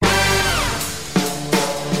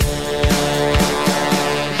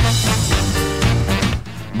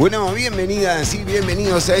Bueno, bienvenidas y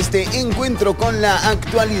bienvenidos a este encuentro con la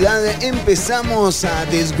actualidad. Empezamos a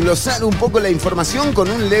desglosar un poco la información con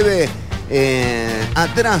un leve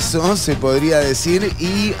atraso, se podría decir,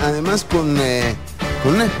 y además con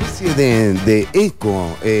una especie de eco.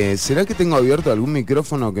 ¿Será que tengo abierto algún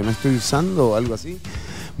micrófono que no estoy usando o algo así?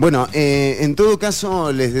 Bueno, en todo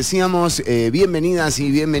caso, les decíamos bienvenidas y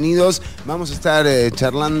bienvenidos. Vamos a estar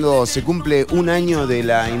charlando, se cumple un año de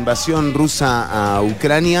la invasión rusa a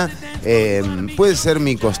Ucrania. Puede ser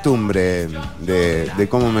mi costumbre de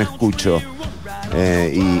cómo me escucho.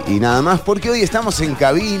 Y nada más, porque hoy estamos en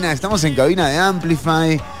cabina de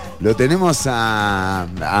Amplify. Lo tenemos a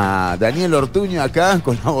Daniel Ortuño acá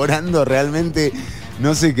colaborando realmente.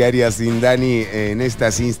 No sé qué haría sin Dani en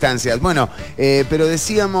estas instancias. Bueno, pero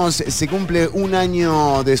decíamos, se cumple un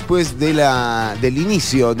año después del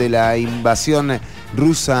inicio de la invasión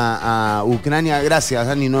rusa a Ucrania. Gracias,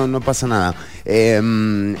 Dani, no pasa nada.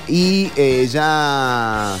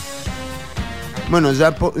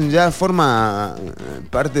 Ya forma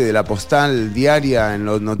parte de la postal diaria en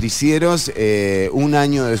los noticieros. Un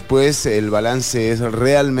año después el balance es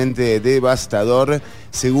realmente devastador.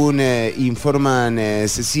 Según informan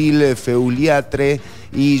Cecil Feuliatre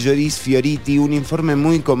y Joris Fioriti, un informe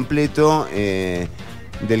muy completo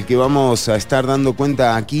del que vamos a estar dando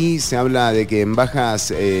cuenta aquí. Se habla de que en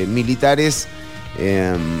bajas militares,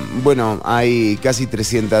 hay casi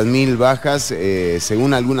 300.000 bajas,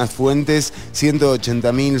 según algunas fuentes.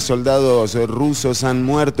 180.000 soldados rusos han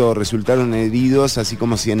muerto o resultaron heridos, así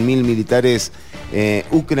como 100.000 militares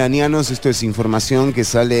ucranianos. Esto es información que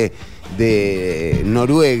sale de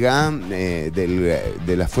Noruega,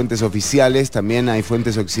 de las fuentes oficiales. También hay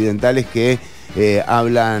fuentes occidentales que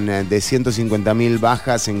hablan de 150.000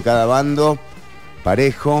 bajas en cada bando,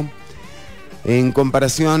 parejo. En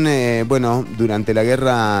comparación, durante la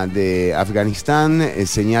guerra de Afganistán,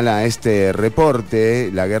 señala este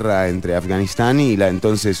reporte, la guerra entre Afganistán y la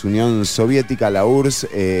entonces Unión Soviética, la URSS,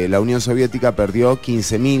 la Unión Soviética perdió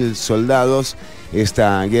 15.000 soldados.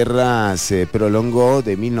 Esta guerra se prolongó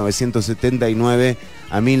de 1979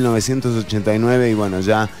 a 1989 y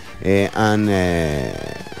ya han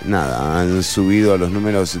subido los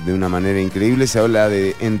números de una manera increíble. Se habla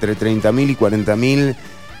de entre 30.000 y 40.000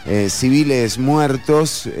 civiles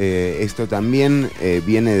muertos. Esto también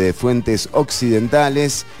viene de fuentes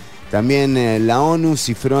occidentales. También la ONU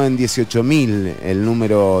cifró en 18.000 el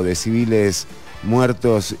número de civiles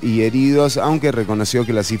muertos y heridos, aunque reconoció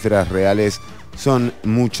que las cifras reales son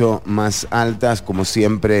mucho más altas. Como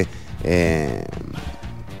siempre,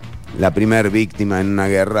 la primer víctima en una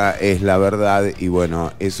guerra es la verdad, y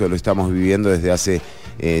eso lo estamos viviendo desde hace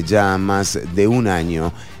ya más de un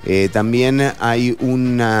año. También hay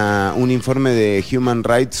un informe de Human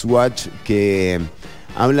Rights Watch que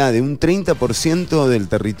habla de un 30% del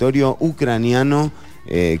territorio ucraniano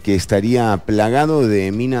que estaría plagado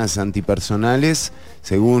de minas antipersonales.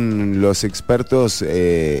 Según los expertos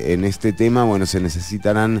en este tema, se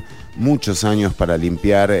necesitarán muchos años para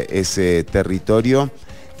limpiar ese territorio.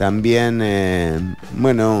 También,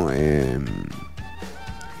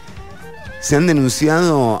 se han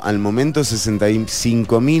denunciado al momento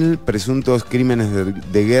 65.000 presuntos crímenes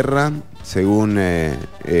de guerra, según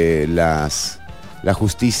la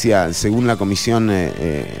justicia, según la Comisión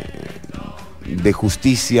de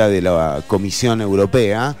Justicia de la Comisión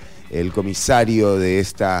Europea. El comisario de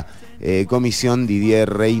esta comisión,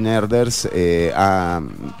 Didier Reynders, ha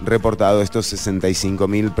reportado estos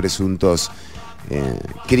 65.000 presuntos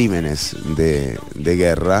crímenes de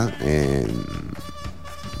guerra.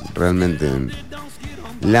 Realmente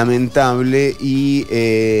lamentable. Y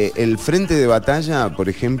el frente de batalla, por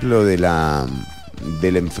ejemplo, el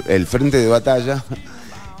frente de batalla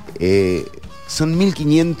son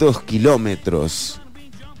 1.500 kilómetros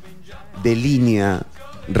de línea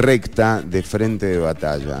recta de frente de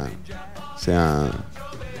batalla. O sea,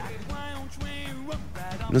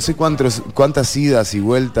 no sé cuántas idas y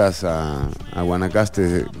vueltas a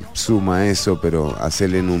Guanacaste suma eso, pero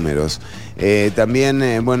hacele números.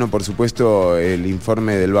 También, por supuesto, el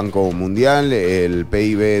informe del Banco Mundial, el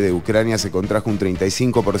PIB de Ucrania se contrajo un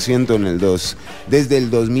 35% desde el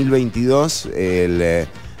 2022. El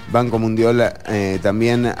Banco Mundial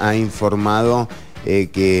también ha informado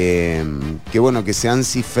que se han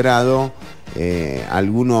cifrado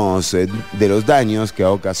algunos de los daños que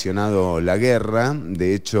ha ocasionado la guerra.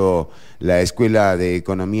 De hecho, la Escuela de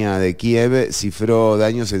Economía de Kiev cifró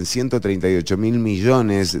daños en 138.000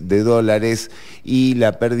 millones de dólares y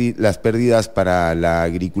las pérdidas para la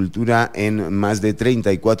agricultura en más de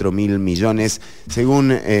 34.000 millones.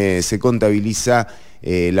 Según se contabiliza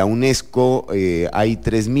la UNESCO, hay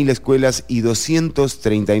 3.000 escuelas y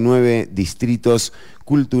 239 distritos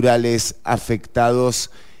culturales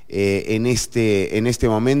afectados. En este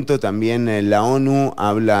momento también la ONU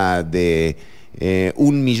habla de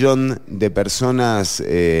 1 millón de personas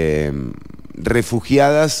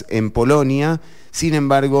refugiadas en Polonia. Sin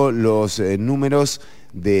embargo, los números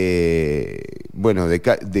de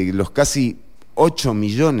los casi 8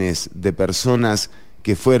 millones de personas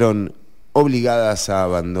que fueron obligadas a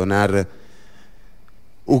abandonar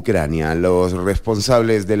Ucrania. Los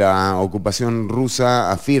responsables de la ocupación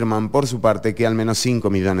rusa afirman por su parte que al menos 5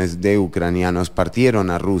 millones de ucranianos partieron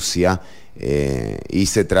a Rusia y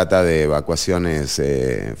se trata de evacuaciones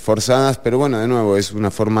forzadas, pero bueno, de nuevo, es una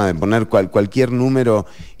forma de poner cualquier número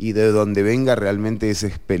y de donde venga realmente es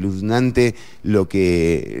espeluznante lo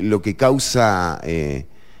que causa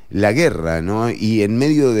la guerra, ¿no? Y en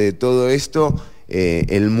medio de todo esto,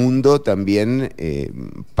 el mundo también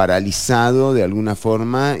paralizado de alguna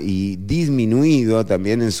forma y disminuido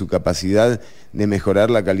también en su capacidad de mejorar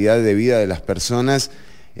la calidad de vida de las personas.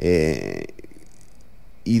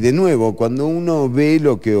 Y de nuevo, cuando uno ve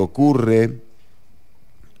lo que ocurre,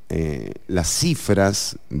 las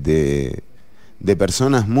cifras de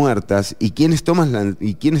personas muertas y quienes toman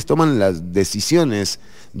las decisiones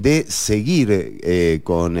de seguir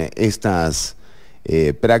con estas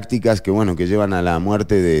prácticas que llevan a la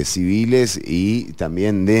muerte de civiles y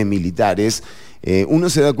también de militares,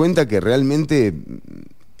 uno se da cuenta que realmente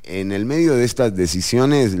en el medio de estas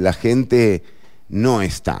decisiones la gente no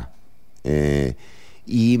está.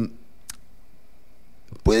 Y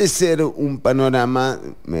puede ser un panorama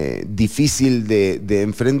difícil de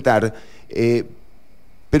enfrentar,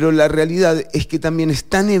 pero la realidad es que también es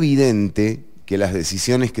tan evidente que las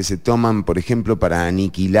decisiones que se toman, por ejemplo, para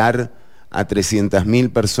aniquilar a 300.000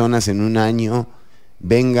 personas en un año,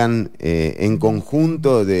 vengan en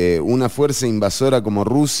conjunto de una fuerza invasora como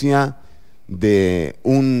Rusia, de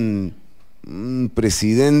un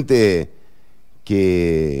presidente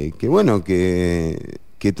que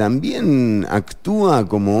también actúa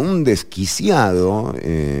como un desquiciado,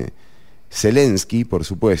 Zelensky, por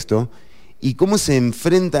supuesto, y cómo se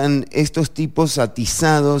enfrentan estos tipos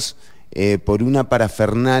atizados por una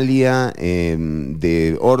parafernalia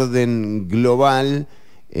de orden global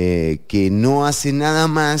que no hace nada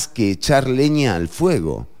más que echar leña al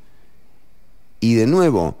fuego. Y de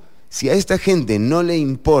nuevo, si a esta gente no le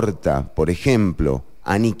importa, por ejemplo,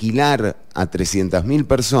 aniquilar a 300.000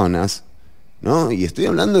 personas, ¿no? Y estoy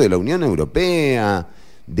hablando de la Unión Europea,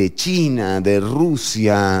 de China, de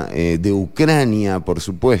Rusia, de Ucrania, por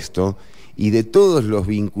supuesto, y de todos los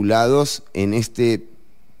vinculados en este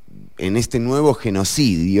nuevo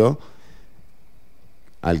genocidio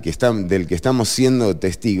del que estamos siendo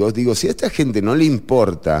testigos. Digo, si a esta gente no le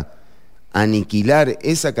importa aniquilar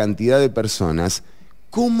esa cantidad de personas,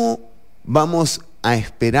 ¿cómo vamos a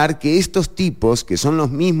esperar que estos tipos, que son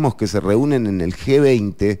los mismos que se reúnen en el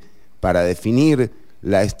G20 para definir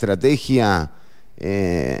la estrategia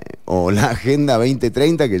o la Agenda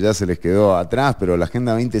 2030, que ya se les quedó atrás, pero la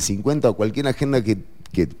Agenda 2050 o cualquier agenda que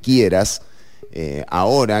quieras,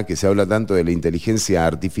 ahora que se habla tanto de la inteligencia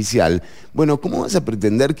artificial, bueno, ¿cómo vas a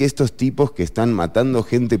pretender que estos tipos que están matando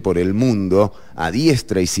gente por el mundo a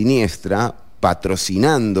diestra y siniestra,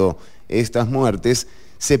 patrocinando estas muertes,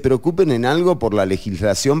 se preocupen en algo por la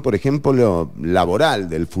legislación, por ejemplo, laboral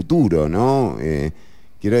del futuro, ¿no?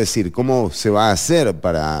 Quiero decir, ¿cómo se va a hacer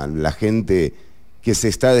para la gente que se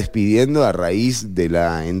está despidiendo a raíz de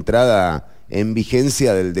la entrada en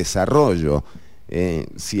vigencia del desarrollo?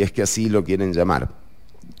 Si es que así lo quieren llamar.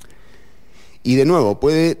 Y de nuevo,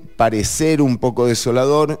 puede parecer un poco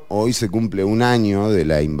desolador, hoy se cumple un año de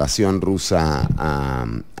la invasión rusa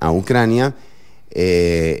a Ucrania,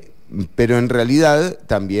 pero en realidad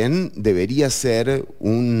también debería ser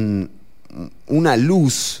una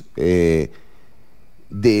luz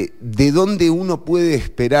de dónde uno puede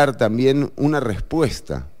esperar también una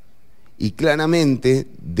respuesta. Y claramente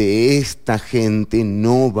de esta gente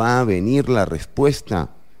no va a venir la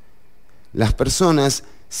respuesta. Las personas,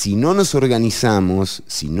 si no nos organizamos,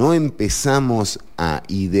 si no empezamos a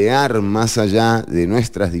idear más allá de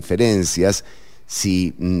nuestras diferencias,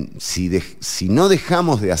 si no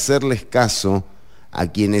dejamos de hacerles caso a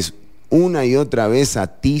quienes una y otra vez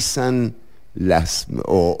atizan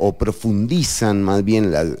o profundizan más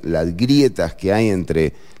bien las grietas que hay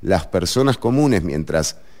entre las personas comunes,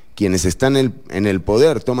 mientras quienes están en el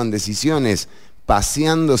poder toman decisiones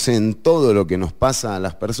paseándose en todo lo que nos pasa a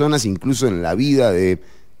las personas, incluso en la vida de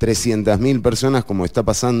 300.000 personas, como está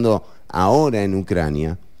pasando ahora en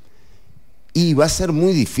Ucrania. Y va a ser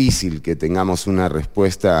muy difícil que tengamos una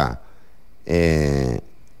respuesta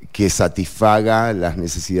que satisfaga las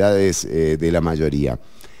necesidades de la mayoría.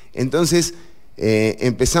 Entonces,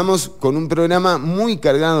 empezamos con un programa muy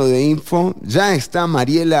cargado de info. Ya está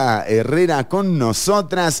Mariela Herrera con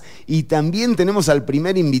nosotras y también tenemos al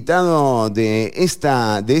primer invitado de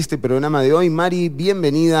este programa de hoy. Mari,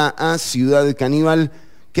 bienvenida a Ciudad Canibal.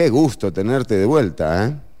 Qué gusto tenerte de vuelta,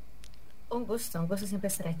 ¿eh? Un gusto siempre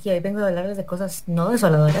estar aquí. Hoy vengo a hablarles de cosas no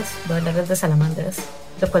desoladoras, voy a hablarles de salamandras,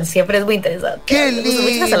 lo cual siempre es muy interesante. ¡Qué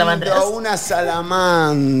lindo! Una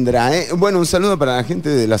salamandra, ¿eh? Bueno, un saludo para la gente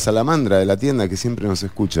de la salamandra, de la tienda, que siempre nos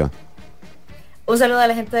escucha. Un saludo a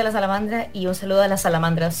la gente de la salamandra y un saludo a las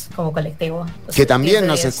salamandras como colectivo. Que también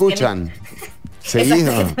nos escuchan.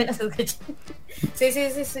 Seguido. Sí,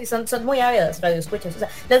 son muy ávidas radioescuchas. O sea,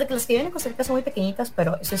 las que vienen en Costa Rica son muy pequeñitas,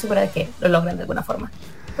 pero estoy segura de que lo logran de alguna forma.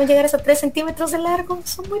 Pueden llegar hasta 3 centímetros de largo,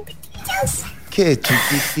 son muy pequeñas. Qué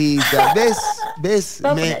chiquitita. ¿Ves?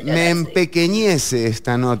 Me empequeñece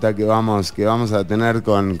esta nota que vamos a tener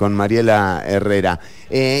con Mariela Herrera.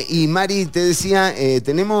 Y Mari, te decía,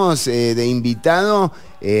 tenemos de invitado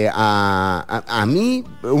a mí,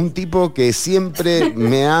 un tipo que siempre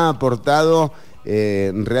me ha aportado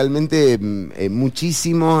realmente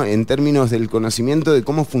muchísimo en términos del conocimiento de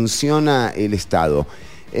cómo funciona el Estado.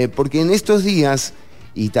 Porque en estos días,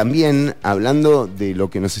 y también hablando de lo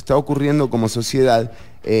que nos está ocurriendo como sociedad,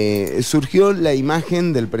 surgió la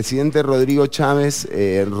imagen del presidente Rodrigo Chávez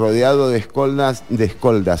rodeado de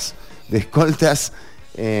escoltas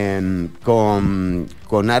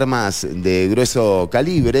con armas de grueso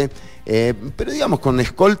calibre, pero digamos con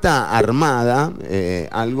escolta armada,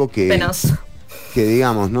 algo que... Penoso. Que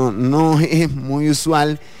digamos no es muy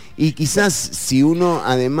usual, y quizás si uno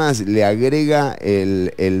además le agrega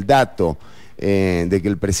el dato de que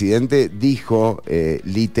el presidente dijo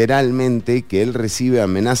literalmente que él recibe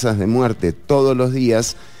amenazas de muerte todos los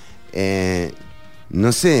días,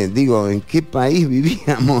 no sé, digo, ¿en qué país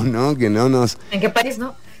vivíamos, no? Que no nos... ¿En qué país,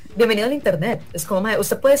 no? Bienvenido al internet. Es como,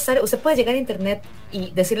 usted puede llegar a internet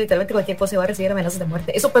y decir literalmente cualquier cosa y va a recibir amenazas de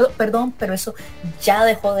muerte. Eso, perdón, pero eso ya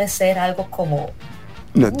dejó de ser algo como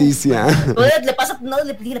noticia. Le pasa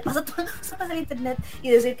todo. Usted pasa al internet y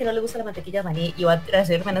decir que no le gusta la mantequilla de maní y va a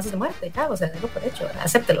recibir amenazas de muerte. Ya, o sea, délo por hecho,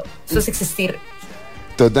 acéptelo. Eso es existir.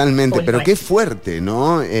 Totalmente, pero qué fuerte,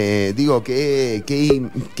 ¿no? Digo, qué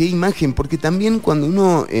imagen, porque también cuando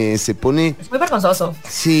uno se pone... Es muy vergonzoso.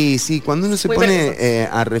 Sí, cuando uno se pone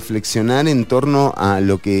a reflexionar en torno a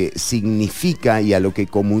lo que significa y a lo que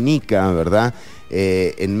comunica, ¿verdad?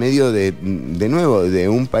 En medio de nuevo, de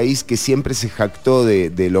un país que siempre se jactó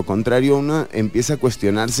de lo contrario, uno empieza a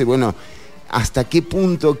cuestionarse, bueno, ¿hasta qué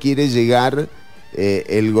punto quiere llegar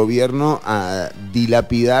el gobierno a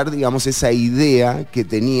dilapidar, digamos, esa idea que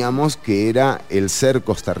teníamos que era el ser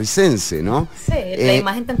costarricense, ¿no? Sí, la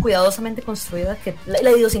imagen tan cuidadosamente construida,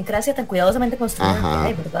 la idiosincrasia tan cuidadosamente construida que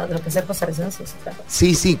hay, ¿verdad? De lo que es ser costarricense. Claro.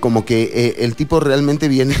 Sí, como que el tipo realmente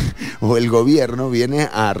viene, o el gobierno viene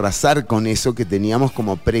a arrasar con eso que teníamos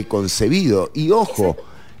como preconcebido. Y ojo,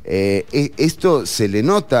 esto se le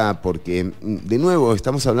nota porque, de nuevo,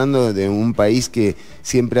 estamos hablando de un país que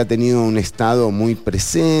siempre ha tenido un Estado muy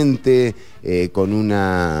presente, con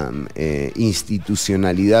una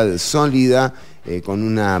institucionalidad sólida, con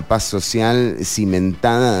una paz social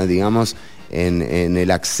cimentada, digamos, en el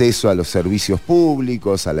acceso a los servicios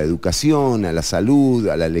públicos, a la educación, a la salud,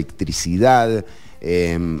 a la electricidad,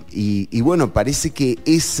 y bueno, parece que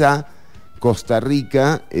esa Costa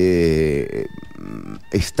Rica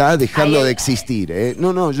está dejando de existir.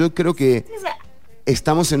 No, yo creo que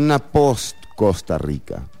estamos en una post-Costa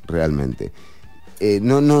Rica, realmente.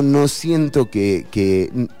 No siento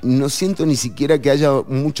no siento ni siquiera que haya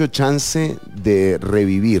mucho chance de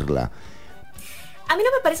revivirla. A mí no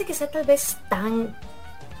me parece que sea tal vez tan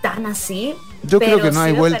así. Yo creo que no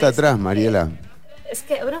hay vuelta atrás, Mariela. Es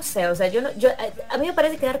que, no sé, o sea, a mí me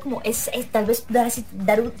parece que dar como, tal vez,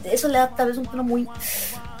 eso le da tal vez un tono muy,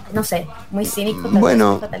 no sé, muy cínico, tal vez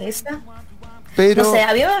muy fatalista. Pero... No sé,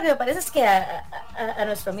 a mí lo que me parece es que a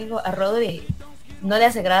nuestro amigo, a Rodri, no le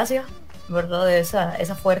hace gracia ¿verdad? De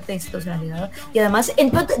esa fuerte institucionalidad. Y además, desde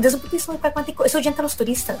un punto de vista muy pragmático, eso ahuyenta a los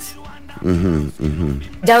turistas.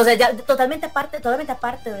 Ya, o sea, ya totalmente aparte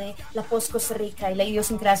de la post-Costa Rica y la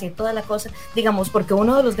idiosincrasia y toda la cosa, digamos, porque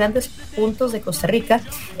uno de los grandes puntos de Costa Rica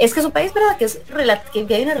es que es un país, ¿verdad?,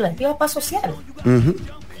 que hay una relativa paz social.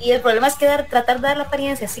 Y el problema es tratar de dar la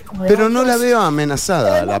apariencia así como de... Pero no la veo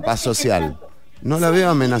amenazada, la paz social. No la veo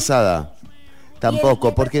amenazada.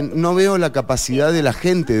 Tampoco, porque no veo la capacidad de la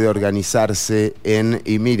gente de organizarse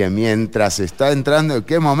y mire, mientras está entrando,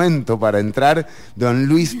 ¿qué momento para entrar? Don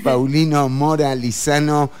Luis Paulino Mora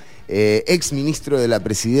Lizano, ex ministro de la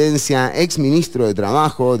Presidencia, ex ministro de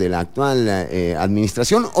Trabajo de la actual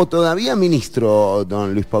administración, o todavía ministro,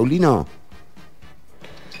 don Luis Paulino.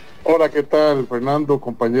 Hola, ¿qué tal, Fernando,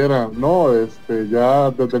 compañera? No,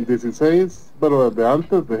 ya desde el 16, pero desde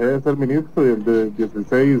antes dejé de ser ministro y desde el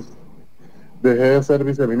 16 dejé de ser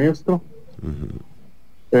viceministro.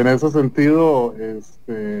 En ese sentido,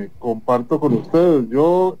 comparto con ustedes.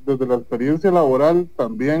 Yo, desde la experiencia laboral,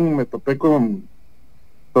 también me tocó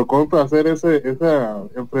hacer ese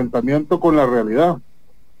enfrentamiento con la realidad,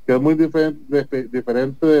 que es muy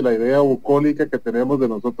diferente de la idea bucólica que tenemos de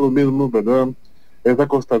nosotros mismos, ¿verdad? Esa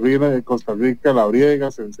Costa Rica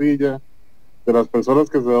labriega, sencilla, de las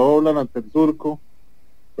personas que se doblan ante el surco,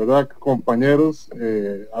 ¿verdad? Compañeros,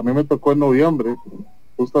 a mí me tocó en noviembre,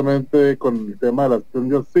 justamente con el tema de las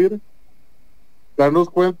Stranger City,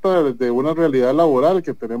 darnos cuenta de una realidad laboral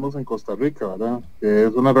que tenemos en Costa Rica, ¿verdad? Que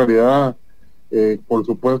es una realidad, por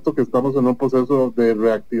supuesto que estamos en un proceso de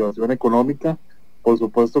reactivación económica, por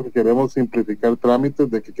supuesto que queremos simplificar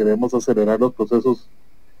trámites, de que queremos acelerar los procesos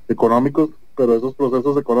económicos, pero esos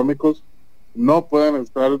procesos económicos no pueden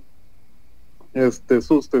estar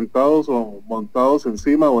sustentados o montados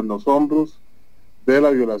encima o en los hombros de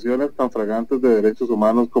las violaciones tan flagrantes de derechos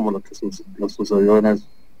humanos como lo que sucedió en eso.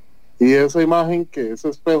 Y esa imagen, que ese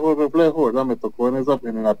espejo reflejo, ¿verdad? Me tocó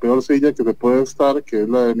en la peor silla que se puede estar, que es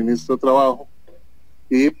la del ministro de Trabajo,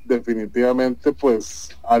 y definitivamente pues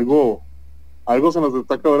algo se nos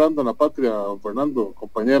está quebrando en la patria, Fernando,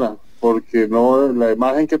 compañera, porque no, la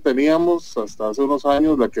imagen que teníamos hasta hace unos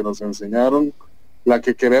años, la que nos enseñaron, la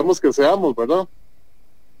que queremos que seamos, ¿verdad?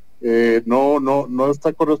 No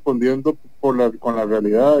está correspondiendo con la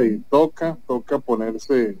realidad, y toca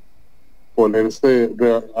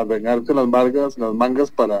arreglarse las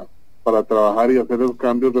mangas para trabajar y hacer los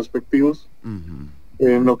cambios respectivos.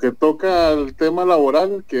 En lo que toca al tema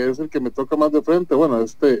laboral, que es el que me toca más de frente, bueno,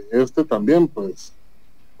 también, pues,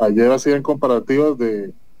 ayer hacían comparativas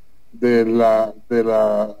de la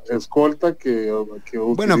escolta que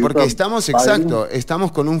bueno, porque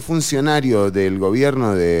estamos con un funcionario del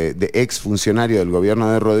gobierno ex funcionario del gobierno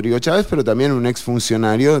de Rodrigo Chávez, pero también un ex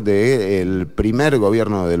funcionario del primer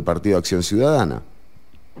gobierno del Partido Acción Ciudadana.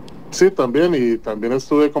 Sí, también, y también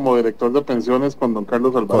estuve como director de pensiones con don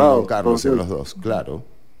Carlos Alvarado. Con don Carlos, entonces, los dos, claro.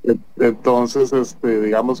 Entonces,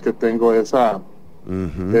 digamos que tengo esa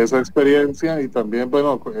experiencia, y también,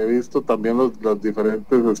 bueno, he visto también los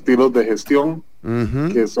diferentes estilos de gestión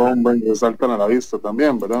que saltan a la vista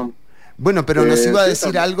también, ¿verdad? Bueno, pero nos iba a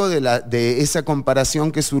decir algo de esa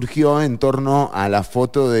comparación que surgió en torno a la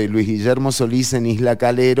foto de Luis Guillermo Solís en Isla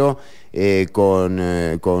Calero,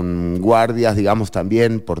 con guardias, digamos,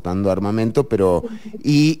 también portando armamento, pero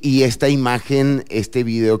y esta imagen, este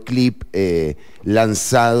videoclip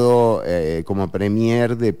lanzado como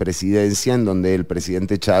premier de presidencia, en donde el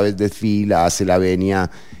presidente Chávez desfila, hace la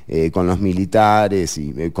venia con los militares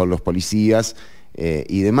y con los policías.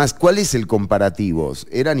 Y demás. ¿Cuál es el comparativo?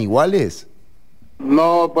 ¿Eran iguales?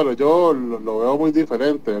 No, bueno, yo lo veo muy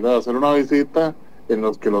diferente, ¿verdad? Hacer una visita en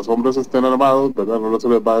los que los hombres estén armados, ¿verdad? No se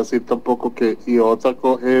les va a decir tampoco y otra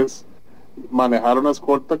cosa es manejar una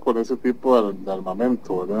escolta con ese tipo de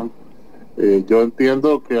armamento, ¿verdad? Yo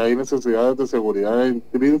entiendo que hay necesidades de seguridad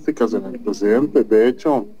intrínsecas en el presidente. De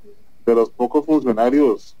hecho, de los pocos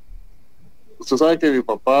funcionarios, usted sabe que mi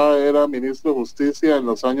papá era ministro de Justicia en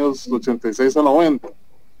los años 86 a 90.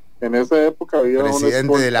 En esa época había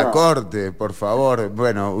presidente de la Corte, por favor.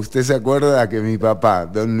 Bueno, usted se acuerda que mi papá,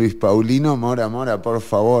 don Luis Paulino Mora, por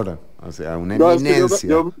favor. O sea, una eminencia. Es que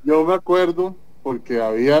yo me acuerdo porque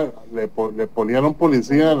le ponían un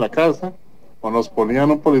policía en la casa, o nos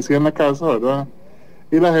ponían un policía en la casa, ¿verdad?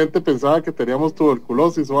 Y la gente pensaba que teníamos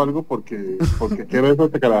tuberculosis o algo, porque era esa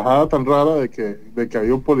carajada tan rara de que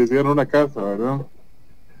había un policía en una casa, ¿verdad?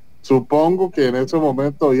 Supongo que en ese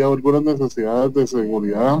momento había algunas necesidades de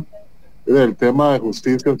seguridad. El tema de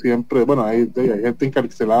justicia siempre, bueno, hay gente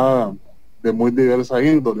encarcelada de muy diversa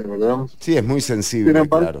índole, ¿verdad? Sí, es muy sensible,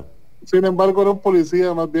 claro. sin embargo, era un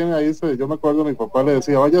policía, más bien ahí yo me acuerdo, mi papá le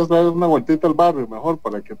decía, vaya a dar una vueltita al barrio mejor,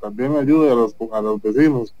 para que también ayude a los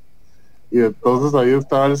vecinos. Y entonces ahí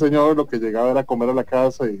estaba el señor, lo que llegaba era comer a la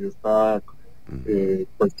casa y estaba,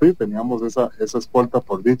 pues sí, teníamos esa escolta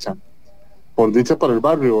por dicha para el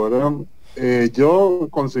barrio, ¿verdad? Yo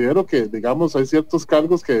considero que, digamos, hay ciertos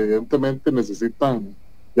cargos que evidentemente necesitan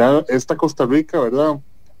ya esta Costa Rica, ¿verdad?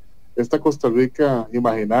 Esta Costa Rica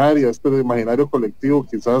imaginaria, este imaginario colectivo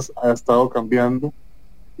quizás ha estado cambiando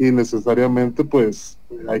y necesariamente pues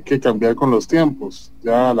hay que cambiar con los tiempos.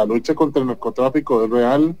 Ya la lucha contra el narcotráfico es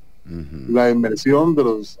real, la inmersión de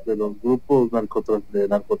los grupos de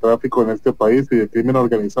narcotráfico en este país y de crimen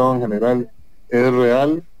organizado en general es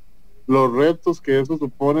real. Los retos que eso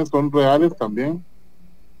supone son reales también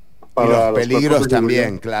Y los para los cuerpos peligros de seguridad.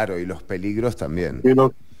 también, claro, y los peligros también. Y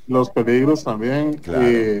los peligros también. Claro.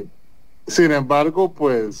 Sin embargo,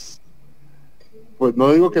 pues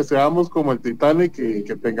no digo que seamos como el Titanic y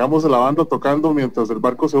que tengamos la banda tocando mientras el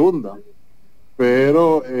barco se hunda,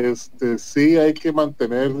 pero sí hay que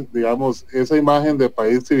mantener, digamos, esa imagen de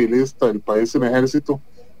país civilista, el país sin ejército,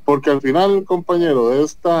 porque al final, compañero, de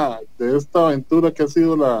esta aventura que ha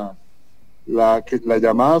sido la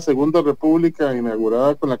llamada Segunda República,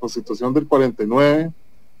 inaugurada con la Constitución del 49,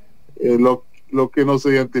 lo que nos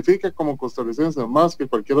identifica como costarricenses, más que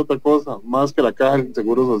cualquier otra cosa, más que la caja del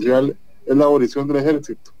Seguro Social, es la abolición del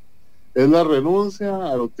ejército, es la renuncia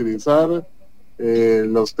a utilizar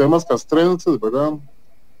los temas castrenses, ¿verdad?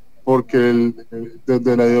 Porque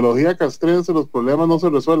desde la ideología castrense los problemas no se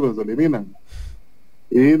resuelven, se eliminan.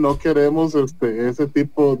 Y no queremos ese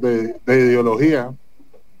tipo de ideología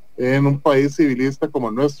en un país civilista como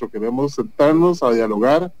el nuestro. Queremos sentarnos a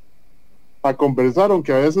dialogar, a conversar,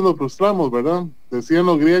 aunque a veces nos frustramos, ¿verdad? Decían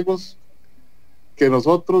los griegos que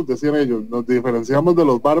nosotros, decían ellos, nos diferenciamos de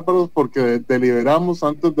los bárbaros porque deliberamos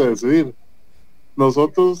antes de decidir.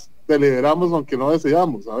 Nosotros deliberamos aunque no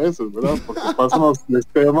decidamos a veces, ¿verdad? Porque pasan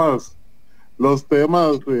los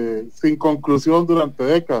temas sin conclusión durante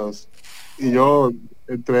décadas. Y yo,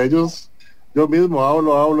 entre ellos, yo mismo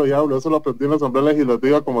hablo y hablo. Eso lo aprendí en la Asamblea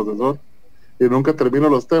Legislativa como asesor y nunca termino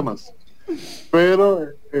los temas. Pero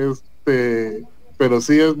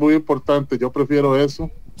sí es muy importante. Yo prefiero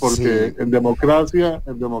eso porque Sí. en democracia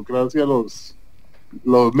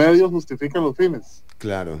los medios justifican los fines.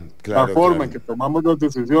 Claro, La claro, forma claro. en que tomamos las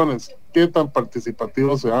decisiones, qué tan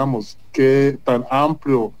participativos seamos, qué tan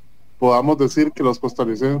amplio podamos decir que los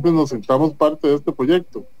costarricenses nos sintamos parte de este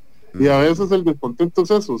proyecto. Y a veces el descontento es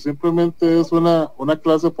eso, simplemente es una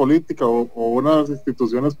clase política o unas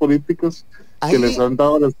instituciones políticas que les han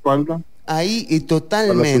dado la espalda. Ahí y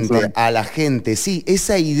totalmente a la gente, sí,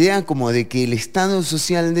 esa idea como de que el Estado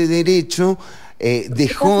Social de Derecho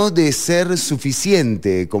dejó de ser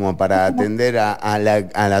suficiente como para atender a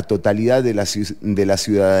la totalidad de la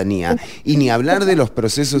ciudadanía. Y ni hablar de los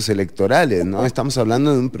procesos electorales, ¿no? Estamos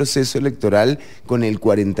hablando de un proceso electoral con el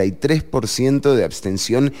 43% de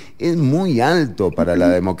abstención, es muy alto para la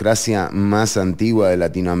democracia más antigua de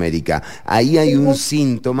Latinoamérica. Ahí hay un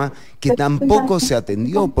síntoma que tampoco se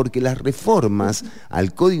atendió, porque las reformas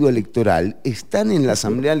al Código Electoral están en la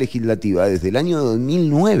Asamblea Legislativa desde el año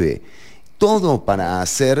 2009. Todo para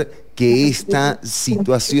hacer que esta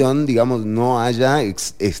situación, digamos, no haya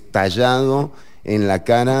estallado en la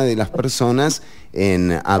cara de las personas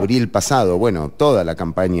en abril pasado, bueno, toda la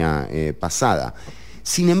campaña pasada.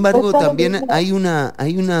 Sin embargo, también hay una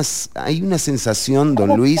sensación,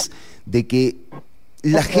 don Luis, de que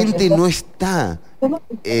la gente no está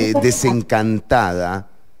desencantada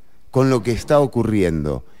con lo que está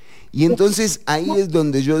ocurriendo. Y entonces ahí es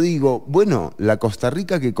donde yo digo, bueno, la Costa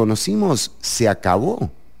Rica que conocimos se acabó.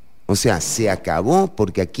 O sea, se acabó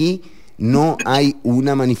porque aquí no hay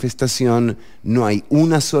una manifestación, no hay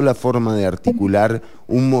una sola forma de articular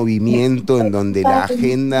un movimiento en donde la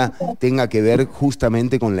agenda tenga que ver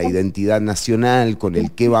justamente con la identidad nacional, con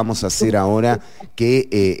el qué vamos a hacer ahora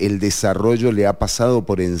que el desarrollo le ha pasado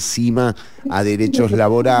por encima a derechos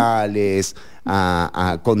laborales,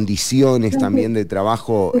 a condiciones también de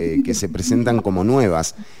trabajo que se presentan como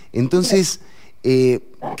nuevas. Entonces,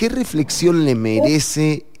 ¿qué reflexión le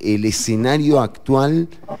merece el escenario actual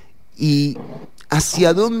y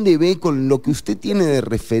hacia dónde ve con lo que usted tiene de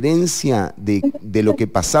referencia de lo que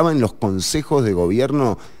pasaba en los consejos de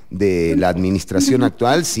gobierno de la administración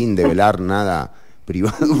actual, sin develar nada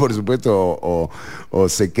privado, por supuesto, o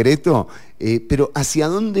secreto, pero hacia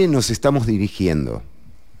dónde nos estamos dirigiendo?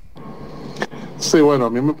 Sí, bueno, a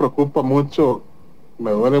mí me preocupa mucho, me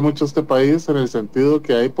duele mucho este país en el sentido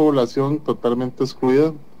que hay población totalmente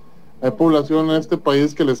excluida. Hay población en este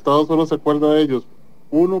país que el Estado solo se acuerda de ellos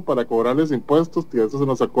uno, para cobrarles impuestos, que eso se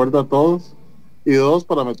nos acuerda a todos, y dos,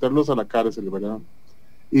 para meterlos a la cárcel, ¿verdad?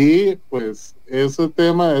 Y pues ese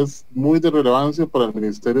tema es muy de relevancia para el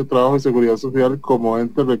Ministerio de Trabajo y Seguridad Social como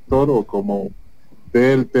ente rector o como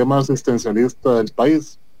del tema asistencialista del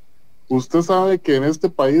país. Usted sabe que en este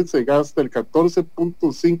país se gasta el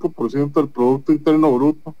 14.5% del Producto Interno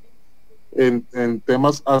Bruto en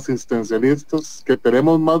temas asistencialistas, que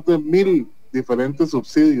tenemos más de 1,000 diferentes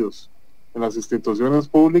subsidios en las instituciones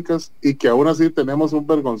públicas y que aún así tenemos un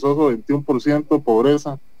vergonzoso 21% de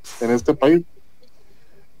pobreza en este país.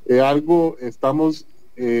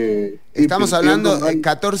 Estamos hablando de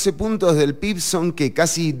 14 puntos del PIB, son que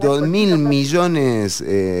casi 2.000 millones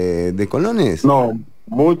de colones. No,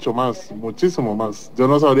 mucho más, muchísimo más. Yo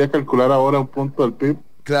no sabría calcular ahora un punto del PIB.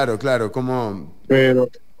 Claro, como...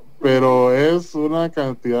 Pero es una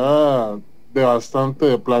cantidad de bastante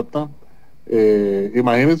de plata.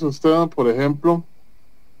 Imagínese usted, por ejemplo,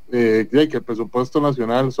 que el presupuesto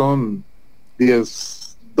nacional son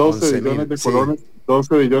 12 billones de colones. Sí.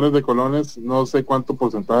 12 billones de colones, no sé cuánto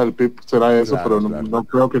porcentaje del PIB será eso, pero no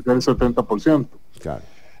creo que sea el 70%. Claro.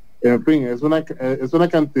 En fin, es una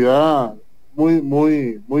cantidad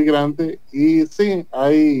muy grande, y sí,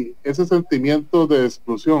 hay ese sentimiento de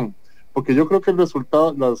exclusión, porque yo creo que el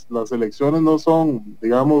resultado, las elecciones no son,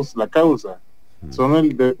 digamos, la causa, son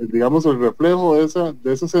el reflejo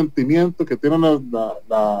de ese sentimiento que tiene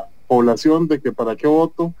la población de que para qué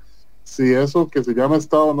voto si eso que se llama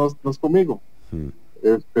Estado no es conmigo.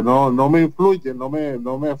 No me influye, no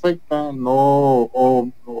me afecta, no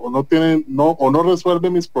resuelve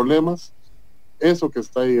mis problemas, eso que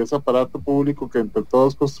está ahí, ese aparato público que entre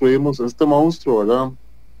todos construimos, este monstruo, ¿verdad?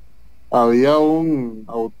 Había un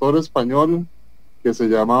autor español que se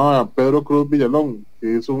llamaba Pedro Cruz Villalón,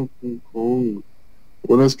 que hizo un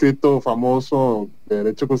escrito famoso de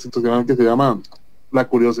derecho constitucional que se llama La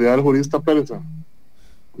curiosidad del jurista persa.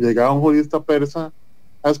 Llegaba un jurista persa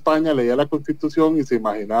a España, leía la Constitución y se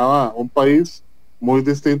imaginaba un país muy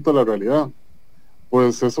distinto a la realidad.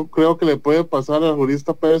 Pues eso creo que le puede pasar al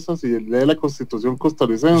jurista persa si lee la Constitución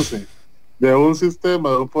costarricense, de un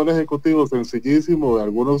sistema, de un poder ejecutivo sencillísimo, de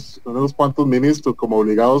unos cuantos ministros como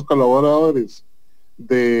obligados colaboradores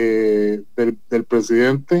del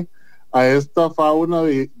presidente, a esta fauna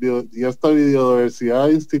y esta biodiversidad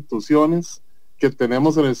de instituciones que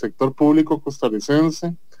tenemos en el sector público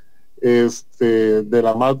costarricense, de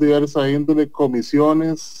la más diversa índole,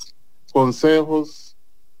 comisiones, consejos,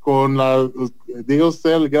 diga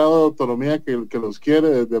usted el grado de autonomía que los quiere,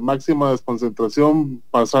 desde máxima desconcentración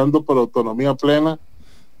pasando por autonomía plena,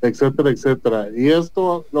 etcétera, etcétera. Y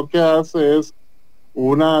esto lo que hace es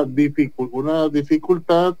una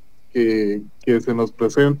dificultad que se nos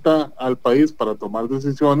presenta al país para tomar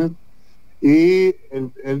decisiones, y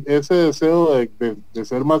ese deseo de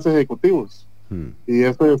ser más ejecutivos. Y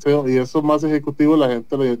ese deseo y eso más ejecutivo la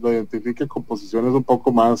gente lo identifica con posiciones un poco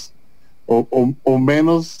más o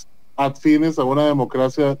menos afines a una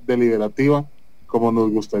democracia deliberativa, como nos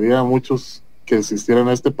gustaría a muchos que existiera en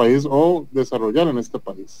este país o desarrollar en este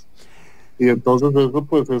país. Y entonces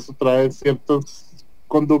eso trae ciertas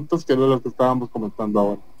conductas que es lo que estábamos comentando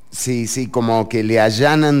ahora. Sí, como que le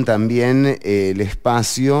allanan también el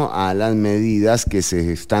espacio a las medidas que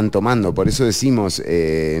se están tomando. Por eso decimos,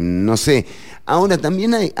 no sé. Ahora,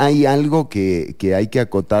 también hay algo que hay que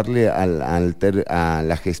acotarle a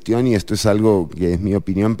la gestión, y esto es algo que es mi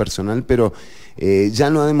opinión personal, pero ya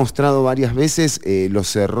lo ha demostrado varias veces,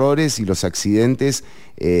 los errores y los accidentes.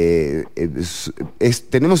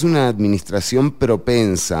 Tenemos una administración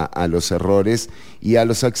propensa a los errores y a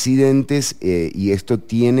los accidentes, y esto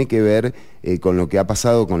tiene que ver con lo que ha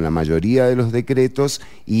pasado con la mayoría de los decretos,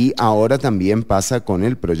 y ahora también pasa con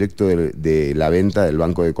el proyecto de la venta del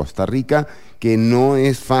Banco de Costa Rica, que no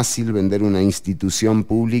es fácil vender una institución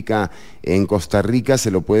pública en Costa Rica.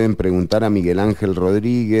 Se lo pueden preguntar a Miguel Ángel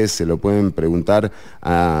Rodríguez, se lo pueden preguntar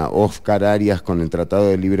a Oscar Arias con el Tratado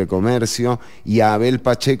de Libre Comercio, y a Abel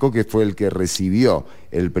Pacheco, que fue el que recibió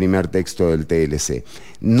el primer texto del TLC.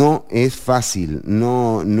 No es fácil,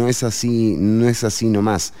 no es así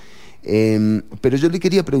nomás. Pero yo le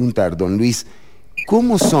quería preguntar, don Luis,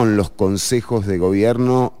 ¿cómo son los consejos de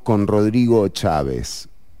gobierno con Rodrigo Chávez?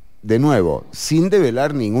 De nuevo, sin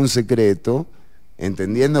develar ningún secreto,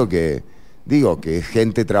 entendiendo que es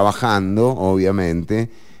gente trabajando,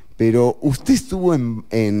 obviamente, pero usted estuvo en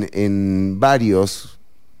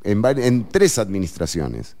 3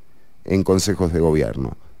 administraciones en consejos de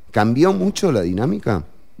gobierno. ¿Cambió mucho la dinámica?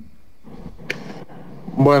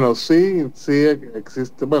 Bueno, sí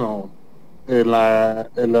existe. Bueno, en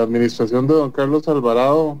la administración de don Carlos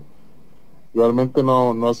Alvarado realmente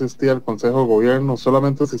no asistí al Consejo de Gobierno,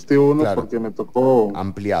 solamente asistí uno Claro. porque me tocó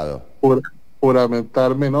Ampliado.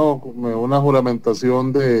 juramentarme, ¿no? Una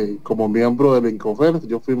juramentación como miembro del INCOFER.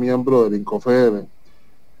 Yo fui miembro del INCOFER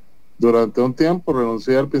durante un tiempo,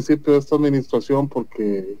 renuncié al principio de esta administración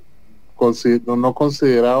porque no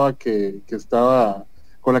consideraba que estaba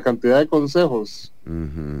con la cantidad de consejos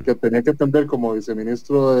que tenía que atender como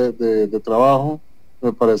viceministro de Trabajo.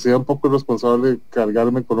 Me parecía un poco irresponsable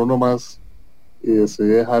cargarme con uno más y decidí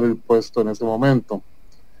dejar el puesto en ese momento.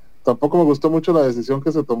 Tampoco me gustó mucho la decisión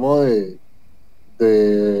que se tomó de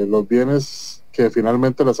los bienes que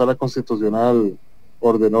finalmente la Sala Constitucional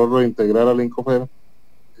ordenó reintegrar al INCOFER,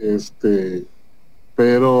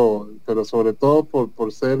 pero sobre todo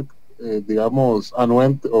por ser, digamos,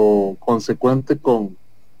 anuente o consecuente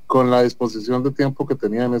con la disposición de tiempo que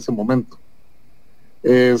tenía en ese momento.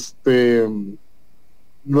 De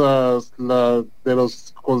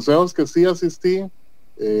los consejos que sí asistí,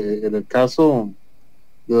 en el caso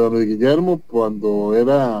de don Luis Guillermo, cuando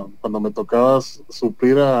me tocaba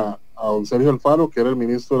suplir a don Sergio Alfaro, que era el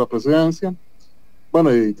ministro de la Presidencia.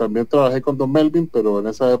 Bueno, y también trabajé con don Melvin, pero en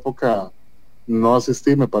esa época no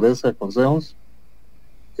asistí, me parece, a consejos.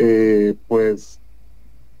 Pues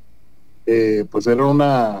era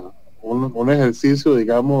un ejercicio,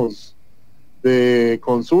 digamos, de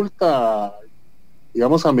consulta,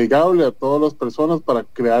 digamos, amigable a todas las personas para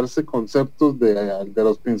crearse conceptos de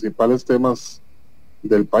los principales temas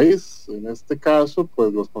del país. En este caso,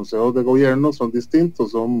 pues los consejos de gobierno son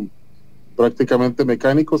distintos, son prácticamente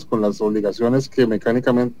mecánicos, con las obligaciones que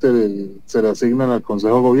mecánicamente se le asignan al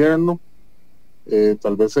Consejo de Gobierno.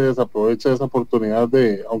 Tal vez se desaprovecha esa oportunidad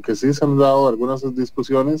aunque sí se han dado algunas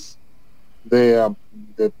discusiones, de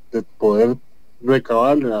poder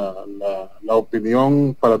recabar la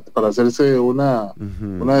opinión para hacerse una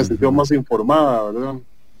decisión más informada, ¿verdad?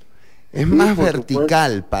 Es más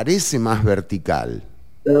vertical, parece más vertical.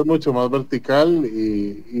 Es mucho más vertical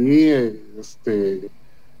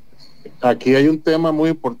aquí hay un tema muy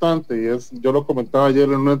importante y yo lo comentaba ayer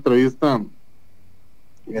en una entrevista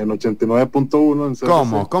en 89.1 en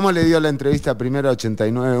CRC. ¿Cómo le dio la entrevista primero a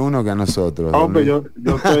 89.1 que a nosotros? Hombre, yo te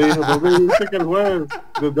dije, vos me dijiste que el jueves,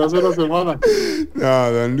 desde hace una semana.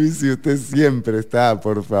 No, don Luis, si usted siempre está,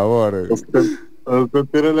 por favor. Usted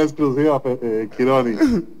tiene la exclusiva, Quironi.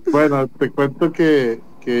 Bueno, te cuento que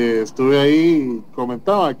estuve ahí y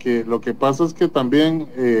comentaba que lo que pasa es que también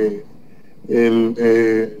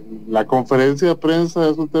la conferencia de prensa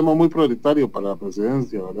es un tema muy prioritario para la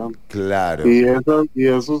presidencia, ¿verdad? Claro. Y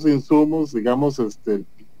esos insumos, digamos,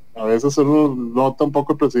 a veces uno nota un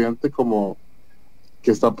poco el presidente como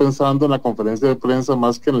que está pensando en la conferencia de prensa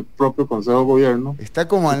más que en el propio Consejo de Gobierno. Está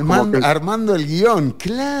como armando el guión,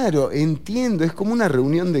 claro, entiendo, es como una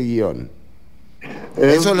reunión de guión.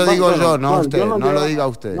 Eso lo digo yo, no usted, no lo diga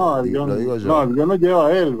usted, lo digo yo. No, el guión lo lleva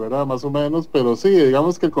a él, ¿verdad? Más o menos, pero sí,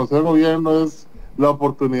 digamos que el Consejo de Gobierno es la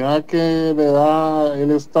oportunidad que le da el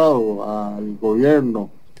Estado al gobierno,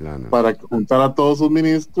 claro, para juntar a todos sus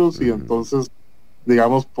ministros y entonces,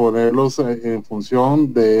 digamos, ponerlos en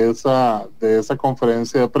función de esa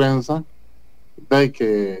conferencia de prensa, de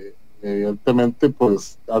que evidentemente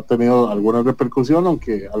pues ha tenido alguna repercusión,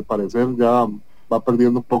 aunque al parecer ya va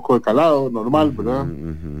perdiendo un poco de calado, normal, ¿verdad?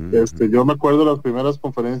 Yo me acuerdo de las primeras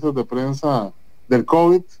conferencias de prensa del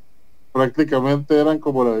COVID, prácticamente eran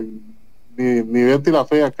como ni Betty la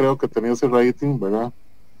Fea, creo que tenía ese rating, ¿verdad?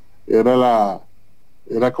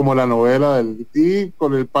 Era como la novela y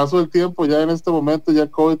con el paso del tiempo, ya en este momento, ya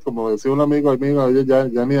COVID, como decía un amigo,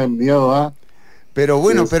 ya ni de miedo da. Pero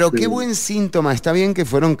bueno, pero qué buen síntoma. Está bien que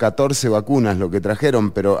fueron 14 vacunas lo que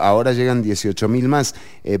trajeron, pero ahora llegan 18.000 más.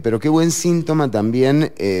 Pero qué buen síntoma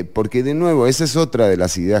también, porque de nuevo, esa es otra de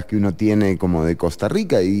las ideas que uno tiene como de Costa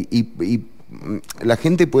Rica y la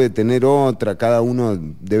gente puede tener otra, cada uno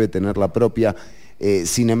debe tener la propia.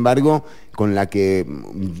 Sin embargo, con la que,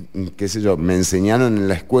 qué sé yo, me enseñaron en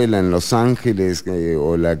la escuela en Los Ángeles,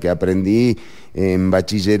 o la que aprendí en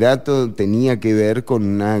bachillerato, tenía que ver con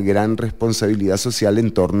una gran responsabilidad social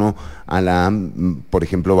en torno a la, por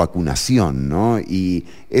ejemplo, vacunación, ¿no? Y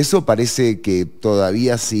eso parece que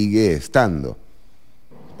todavía sigue estando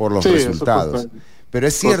por los resultados. Pero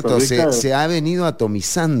es cierto, se ha venido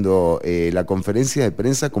atomizando la conferencia de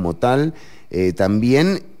prensa como tal,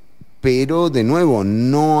 también. Pero de nuevo,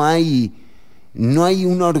 no hay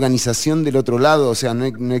una organización del otro lado, o sea,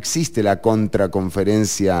 no existe la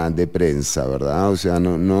contraconferencia de prensa, ¿verdad? O sea,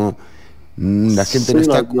 la gente no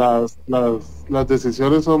está... Las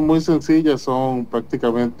decisiones son muy sencillas, son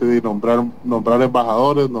prácticamente de nombrar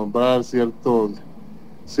embajadores, nombrar ciertos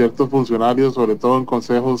ciertos funcionarios, sobre todo en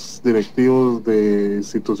consejos directivos de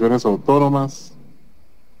instituciones autónomas,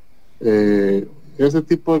 ese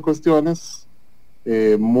tipo de cuestiones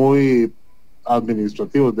muy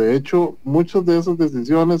administrativos. De hecho, muchas de esas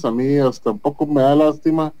decisiones a mí hasta un poco me da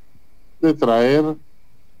lástima de traer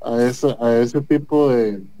a ese tipo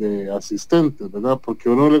de asistentes, ¿verdad? Porque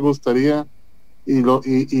a uno le gustaría,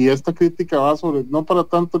 y esta crítica va sobre, no para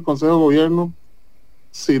tanto el Consejo de Gobierno,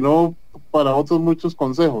 sino para otros muchos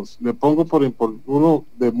consejos. Le pongo por uno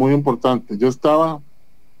de muy importante. Yo estaba,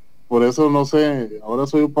 por eso no sé, ahora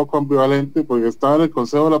soy un poco ambivalente, porque estaba en el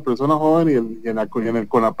Consejo de la Persona Joven y en el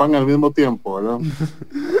CONAPAN al mismo tiempo, ¿verdad?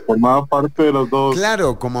 Formaba parte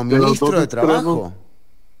Claro, como de los dos ministro de extremos, Trabajo.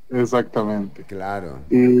 exactamente. Claro.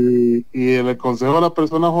 Y en el Consejo de la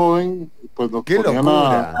Persona Joven, pues nos ¡Qué ponían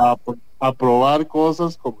locura! a aprobar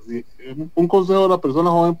cosas, como un Consejo de la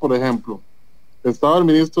Persona Joven, por ejemplo, estaba el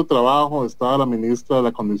ministro de Trabajo, estaba la ministra de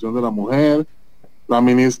la Condición de la Mujer, la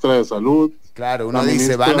ministra de Salud, Claro, la uno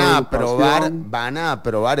dice, ministra de Educación, van a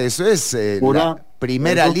aprobar, eso es la una,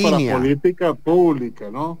 primera eso para línea. política pública,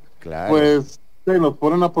 ¿no? Claro. Pues nos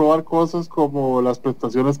ponen a aprobar cosas como las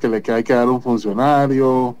prestaciones que hay que dar a un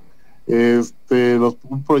funcionario,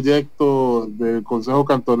 un proyecto del Consejo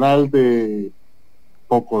Cantonal de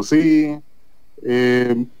Pocosí,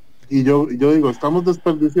 y yo digo, estamos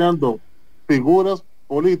desperdiciando figuras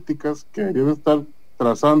políticas que deberían estar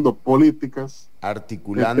trazando políticas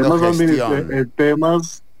Articulando gestión. en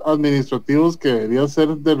temas administrativos que debería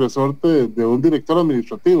ser del resorte de un director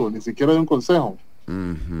administrativo, ni siquiera de un consejo,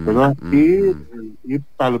 Ujú, ¿verdad? ujú. Y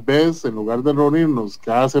tal vez en lugar de reunirnos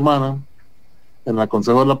cada semana en el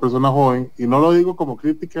Consejo de la Persona Joven, y no lo digo como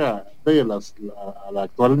crítica a la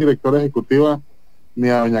actual directora ejecutiva, ni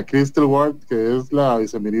a doña Crystal Ward, que es la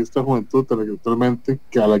viceministra de Juventud actualmente,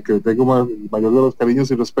 que a la que tengo mayor de los cariños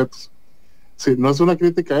y respetos. Sí, no es una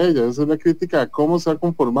crítica a ella, es una crítica a cómo se ha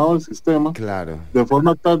conformado el sistema, Claro, de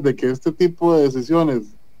forma tal de que este tipo de decisiones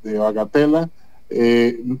de bagatela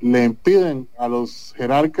le impiden a los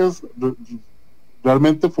jerarcas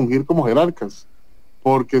realmente fungir como jerarcas.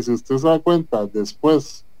 Porque si usted se da cuenta,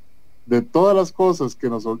 después de todas las cosas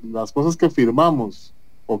que firmamos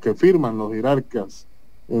o que firman los jerarcas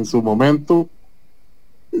en su momento,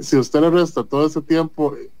 si usted le resta todo ese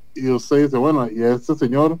tiempo y usted dice, bueno, y a este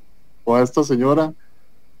señor o a esta señora,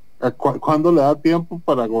 ¿cuándo le da tiempo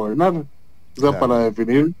para gobernar? O sea, para claro.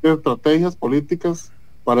 definir estrategias políticas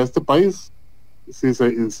para este país.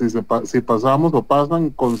 Si pasamos o pasan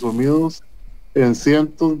consumidos en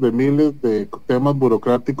cientos de miles de temas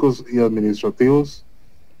burocráticos y administrativos,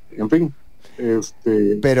 en fin,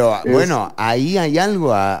 Pero es, bueno, ahí hay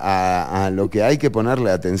algo a lo que hay que ponerle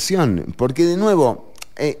atención, porque de nuevo,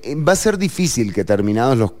 va a ser difícil que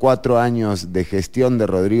terminados los 4 años de gestión de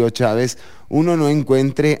Rodrigo Chávez, uno no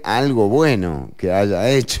encuentre algo bueno que haya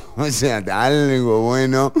hecho. O sea, algo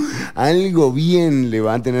bueno, algo bien le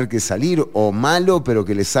va a tener que salir, o malo, pero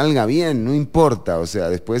que le salga bien, no importa. O sea,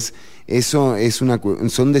 después eso es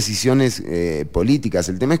son decisiones políticas.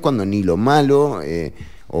 El tema es cuando ni lo malo...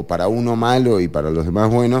 o para uno malo y para los demás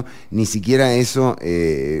bueno, ni siquiera eso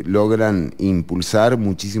logran impulsar,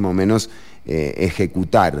 muchísimo menos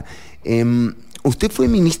ejecutar. Usted fue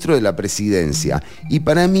ministro de la Presidencia y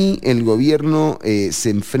para mí el gobierno se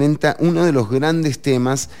enfrenta, uno de los grandes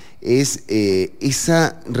temas es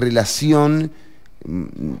esa relación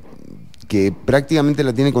que prácticamente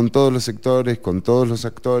la tiene con todos los sectores, con todos los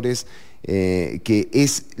actores, que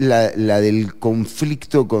es la del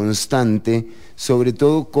conflicto constante, sobre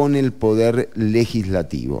todo con el poder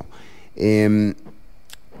legislativo.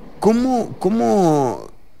 ¿Cómo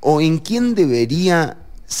o en quién debería,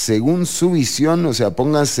 según su visión, o sea,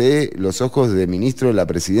 póngase los ojos de ministro de la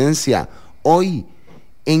Presidencia, hoy,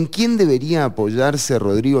 en quién debería apoyarse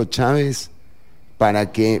Rodrigo Chávez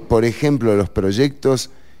para que, por ejemplo, los proyectos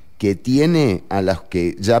que tiene, a los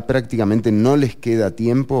que ya prácticamente no les queda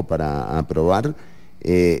tiempo para aprobar,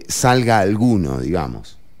 salga alguno,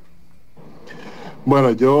 digamos?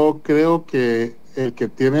 bueno, yo creo que el que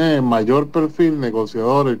tiene mayor perfil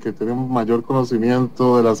negociador, el que tiene mayor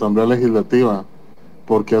conocimiento de la Asamblea Legislativa,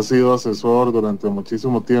 porque ha sido asesor durante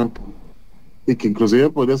muchísimo tiempo, y que inclusive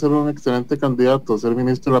podría ser un excelente candidato a ser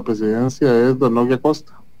ministro de la Presidencia, es don Nogui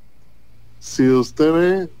Acosta. Si usted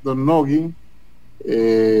ve, don Nogui,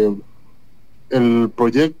 eh, el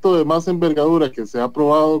proyecto de más envergadura que se ha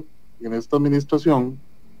aprobado en esta administración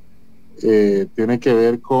tiene que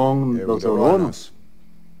ver con los eurobonos. Eurobonos.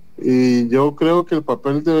 Y yo creo que el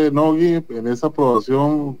papel de Nogui en esa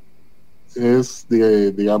aprobación es,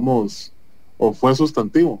 digamos, o fue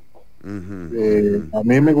sustantivo. Uh -huh, uh -huh. A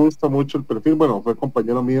mí me gusta mucho el perfil, bueno, fue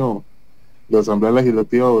compañero mío de Asamblea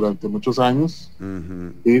Legislativa durante muchos años,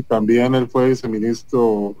 y también él fue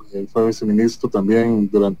viceministro también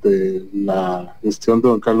durante la gestión de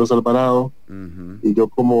don Carlos Alvarado, y yo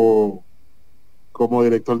como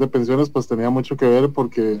director de pensiones pues tenía mucho que ver,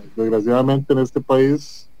 porque desgraciadamente en este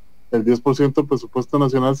país el 10% del presupuesto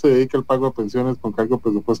nacional se dedica al pago de pensiones con cargo al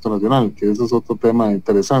presupuesto nacional, que ese es otro tema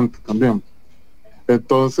interesante también.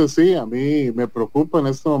 Entonces sí, a mí me preocupa en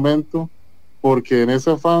este momento, porque en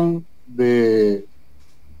ese afán de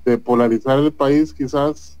polarizar el país,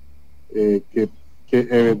 quizás que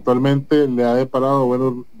eventualmente le ha deparado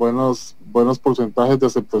buenos porcentajes de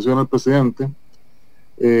aceptación al presidente,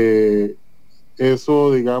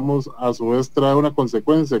 eso, digamos, a su vez trae una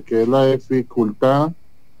consecuencia, que es la dificultad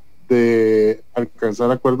de alcanzar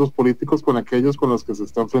acuerdos políticos con aquellos con los que se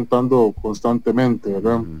está enfrentando constantemente,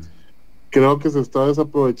 ¿verdad? Creo que se está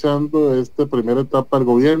desaprovechando esta primera etapa del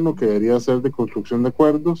gobierno, que debería ser de construcción de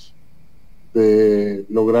acuerdos, de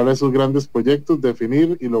lograr esos grandes proyectos,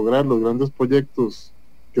 definir y lograr los grandes proyectos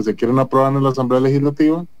que se quieren aprobar en la Asamblea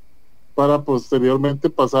Legislativa, para posteriormente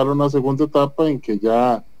pasar a una segunda etapa en que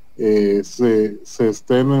ya se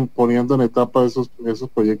estén poniendo en etapa esos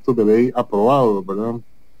proyectos de ley aprobados, ¿verdad?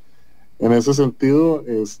 En ese sentido,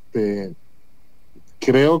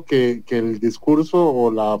 creo que el discurso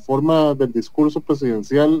o la forma del discurso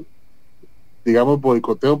presidencial, digamos,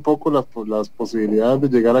 boicotea un poco las posibilidades de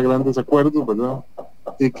llegar a grandes acuerdos, ¿verdad?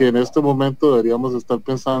 Y que en este momento deberíamos estar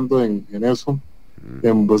pensando en eso,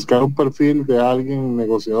 en buscar un perfil de alguien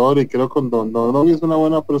negociador, y creo que don Novi es una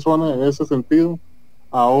buena persona en ese sentido.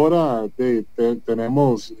 Ahora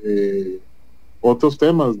tenemos otros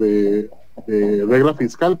temas de regla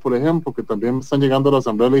fiscal, por ejemplo, que también están llegando a la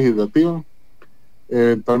Asamblea Legislativa.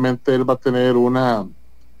 Eventualmente él va a tener una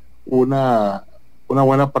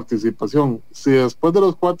buena participación. Si después de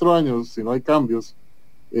los 4 años, si no hay cambios,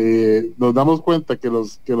 nos damos cuenta que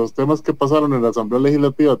los temas que pasaron en la Asamblea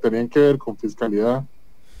Legislativa tenían que ver con fiscalidad,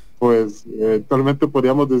 pues eventualmente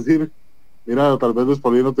podríamos decir, mira, tal vez Luis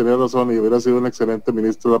Paulino tenía razón y hubiera sido un excelente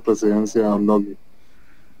ministro de la presidencia, don Nogui.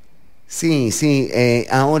 Sí, sí.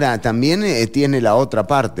 Ahora también tiene la otra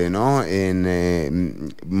parte, ¿no?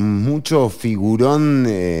 Mucho figurón,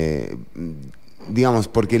 digamos,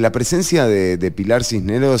 porque la presencia de Pilar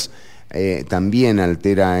Cisneros también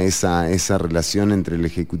altera esa relación entre el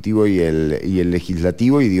Ejecutivo y el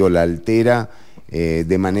Legislativo, y digo, la altera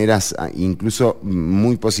de maneras incluso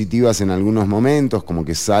muy positivas en algunos momentos, como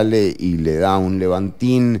que sale y le da un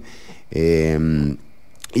levantín,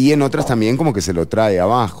 y en otras también como que se lo trae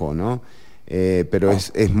abajo, ¿no? Pero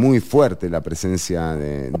es muy fuerte la presencia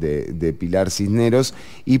de Pilar Cisneros.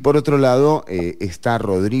 Y por otro lado está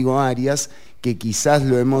Rodrigo Arias, que quizás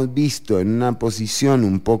lo hemos visto en una posición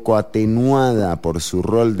un poco atenuada por su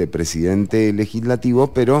rol de presidente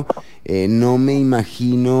legislativo, pero no me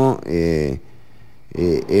imagino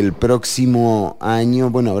el próximo año,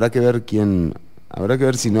 bueno, habrá que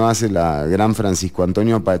ver si no hace la gran Francisco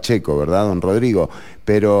Antonio Pacheco, ¿verdad, don Rodrigo?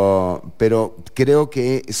 Pero creo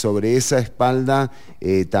que sobre esa espalda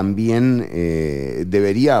también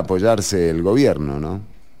debería apoyarse el gobierno,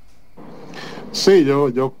 ¿no? Sí,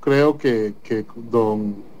 yo creo que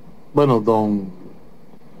don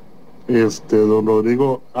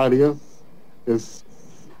Rodrigo Arias es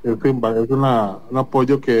un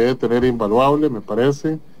apoyo que debe tener invaluable, me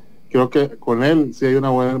parece. Creo que con él sí hay una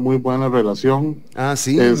muy buena relación. Ah,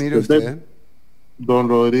 sí, mire usted. Don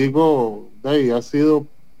Rodrigo ha sido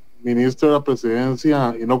ministro de la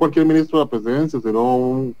presidencia, y no cualquier ministro de la presidencia, sino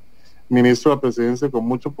un ministro de la presidencia con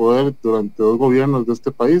mucho poder durante 2 gobiernos de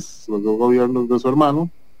este país, los 2 gobiernos de su hermano,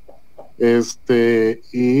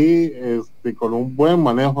 con un buen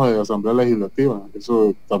manejo de la Asamblea Legislativa.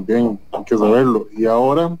 Eso también hay que saberlo. Y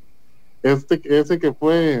ahora ese que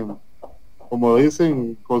fue, como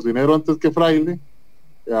dicen, cocinero antes que fraile,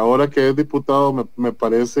 ahora que es diputado, me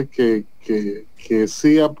parece que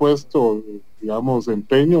sí ha puesto, digamos,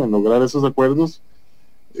 empeño en lograr esos acuerdos.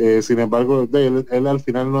 Sin embargo, él al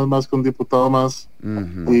final no es más que un diputado más,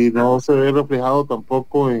 y no se ve reflejado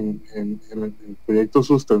tampoco en proyectos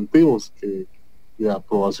sustantivos de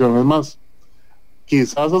aprobación. Es más,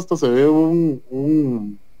 quizás hasta se ve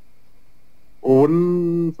un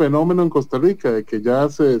fenómeno en Costa Rica de que ya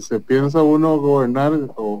se piensa uno gobernar,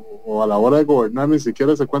 o a la hora de gobernar ni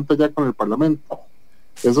siquiera se cuenta ya con el Parlamento.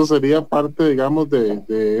 Eso sería parte, digamos,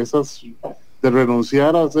 de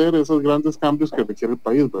renunciar a hacer esos grandes cambios que requiere el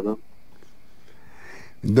país, ¿verdad?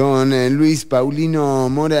 Don Luis Paulino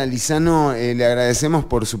Mora Lizano, le agradecemos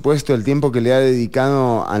por supuesto el tiempo que le ha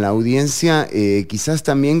dedicado a la audiencia, quizás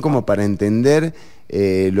también como para entender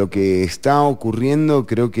lo que está ocurriendo.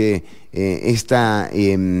 Creo que esta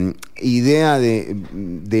idea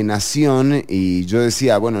de nación, y yo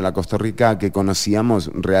decía, bueno, la Costa Rica que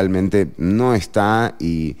conocíamos realmente no está,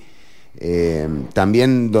 y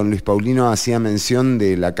también don Luis Paulino hacía mención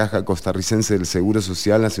de la Caja Costarricense del Seguro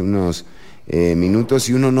Social hace unos minutos,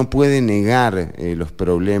 y uno no puede negar los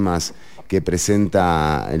problemas que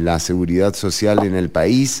presenta la seguridad social en el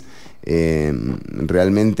país.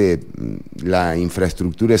 Realmente la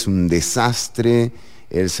infraestructura es un desastre,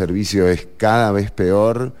 el servicio es cada vez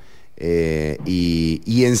peor,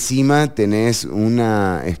 y encima tenés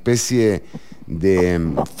una especie de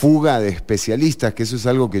fuga de especialistas, que eso es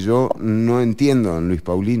algo que yo no entiendo, Luis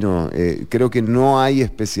Paulino. Creo que no hay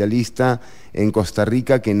especialista en Costa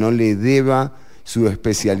Rica que no le deba su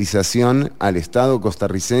especialización al Estado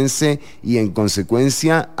costarricense y en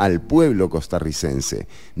consecuencia al pueblo costarricense.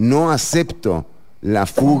 No acepto la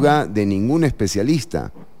fuga de ningún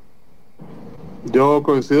especialista. Yo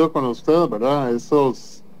coincido con usted, ¿verdad?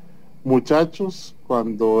 Esos muchachos,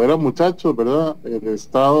 cuando eran muchachos, ¿verdad? El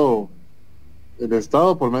Estado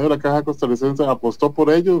por medio de la Caja Costarricense apostó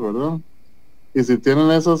por ellos, ¿verdad? Y si tienen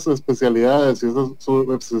esas especialidades y esas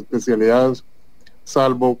subespecialidades,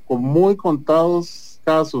 salvo con muy contados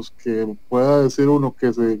casos que pueda decir uno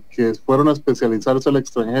que fueron a especializarse al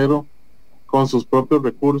extranjero con sus propios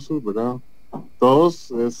recursos, ¿verdad?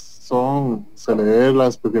 Todos se le dé la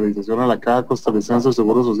especialización a la Caja Costarricense del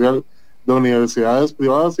Seguro Social de universidades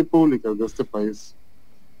privadas y públicas de este país.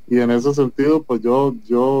 Y en ese sentido, pues yo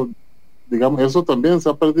digamos, eso también se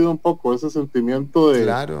ha perdido un poco, ese sentimiento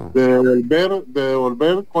Claro. de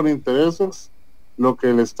devolver con intereses lo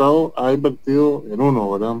que el Estado ha invertido en uno,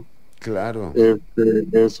 ¿verdad? Claro.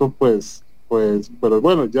 Eso pero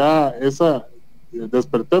bueno, ya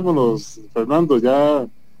despertémonos, Fernando, ya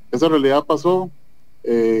esa realidad pasó,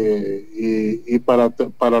 y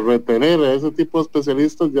para retener a ese tipo de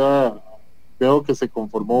especialistas ya creo que se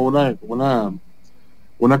conformó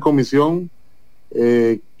una comisión.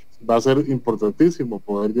 Va a ser importantísimo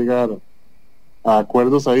poder llegar a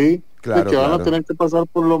acuerdos ahí, Claro, de que van claro. a tener que pasar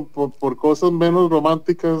por cosas menos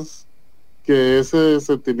románticas que ese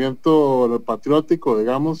sentimiento patriótico,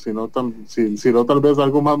 digamos, sino tal vez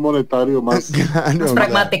algo más monetario, más, Claro, Más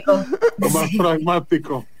pragmático. más Sí.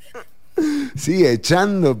 pragmático. Sí,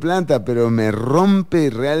 echando plata, pero me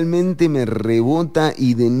rompe, realmente me rebota,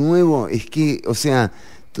 y de nuevo, es que, o sea,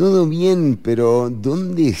 todo bien, pero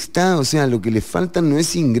 ¿dónde está? O sea, lo que le faltan no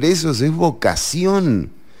es ingresos, es vocación.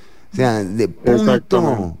 O sea, de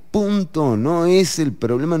Exactamente. punto, no es el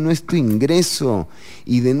problema, no es tu ingreso.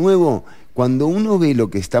 Y de nuevo, cuando uno ve lo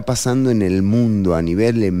que está pasando en el mundo a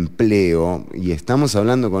nivel empleo, y estamos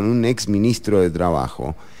hablando con un ex ministro de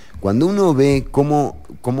Trabajo, cuando uno ve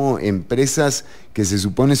cómo empresas que se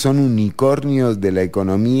supone son unicornios de la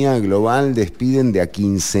economía global despiden de a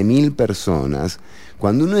 15.000 personas,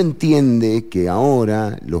 cuando uno entiende que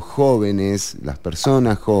ahora los jóvenes, las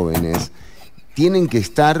personas jóvenes, tienen que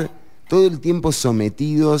estar todo el tiempo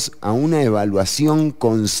sometidos a una evaluación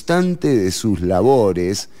constante de sus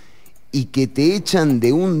labores, y que te echan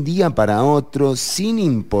de un día para otro sin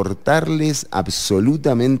importarles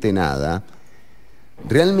absolutamente nada,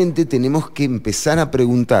 realmente tenemos que empezar a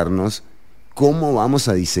preguntarnos cómo vamos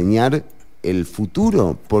a diseñar el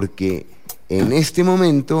futuro, porque en este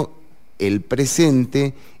momento el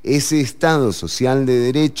presente, ese Estado social de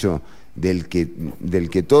derecho del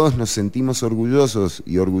que todos nos sentimos orgullosos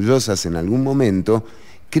y orgullosas en algún momento,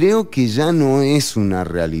 creo que ya no es una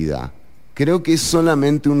realidad. Creo que es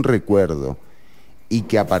solamente un recuerdo, y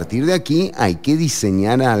que a partir de aquí hay que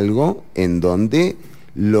diseñar algo en donde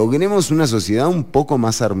logremos una sociedad un poco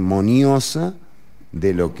más armoniosa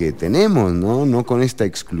de lo que tenemos, ¿no? No con esta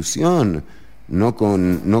exclusión, no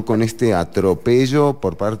con este atropello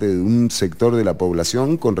por parte de un sector de la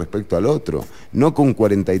población con respecto al otro, no con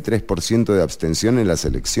 43% de abstención en las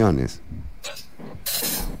elecciones.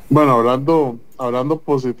 Bueno, hablando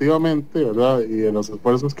positivamente, ¿verdad? Y de los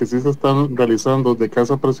esfuerzos que sí se están realizando de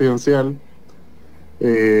casa presidencial,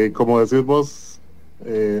 como decís vos,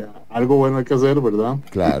 algo bueno hay que hacer, ¿verdad?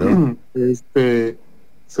 Claro. Se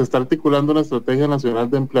está articulando una estrategia nacional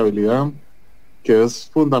de empleabilidad que es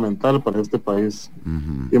fundamental para este país.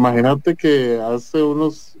 Uh-huh. Imagínate que hace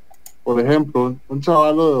por ejemplo, un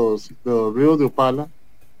chavalo de los Ríos de Opala,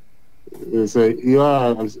 se iba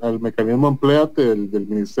al mecanismo Empléate del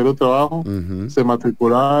Ministerio de Trabajo, Uh-huh. se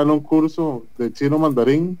matriculaba en un curso de chino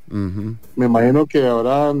mandarín. Uh-huh. Me imagino que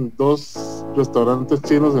habrán 2 restaurantes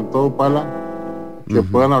chinos en todo Opala, que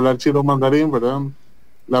puedan hablar chino mandarín, ¿verdad?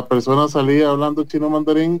 La persona salía hablando chino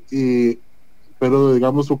mandarín, pero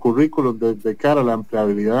digamos su currículum de cara a la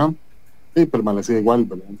empleabilidad y permanecía igual,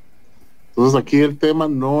 ¿verdad? Entonces aquí el tema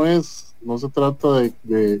no se trata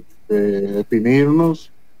de definirnos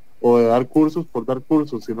o de dar cursos por dar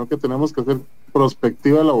cursos, sino que tenemos que hacer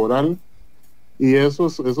prospectiva laboral, y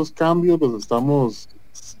esos cambios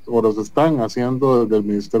los están haciendo desde el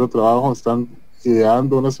Ministerio de Trabajo. Están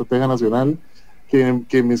ideando una estrategia nacional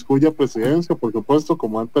que inmiscuya presidencia, por supuesto,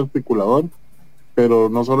 como ente articulador, pero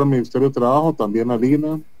no solo al Ministerio de Trabajo, también al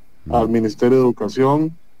INA, al Ministerio de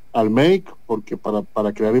Educación, al MEIC, porque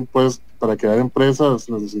para crear empresas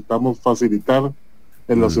necesitamos facilitar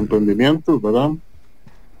en los emprendimientos, ¿verdad?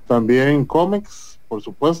 También COMEX, por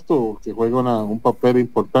supuesto, que juega un papel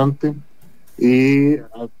importante, y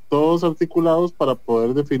a todos articulados para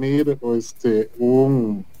poder definir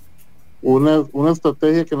una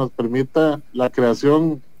estrategia que nos permita la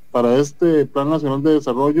creación para este Plan Nacional de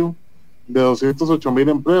Desarrollo de 208,000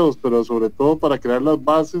 empleos, pero sobre todo para crear las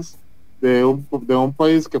bases de un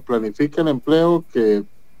país que planifica el empleo, que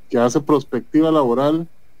hace prospectiva laboral,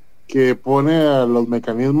 que pone a los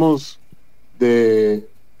mecanismos de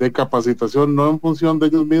capacitación no en función de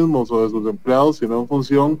ellos mismos o de sus empleados, sino en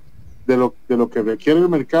función de lo que requiere el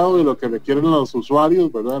mercado y lo que requieren los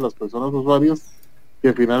usuarios, ¿verdad? Las personas usuarias,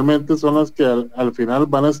 que finalmente son las que al final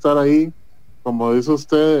van a estar ahí, como dice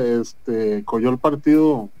usted, coyol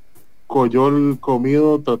partido, coyol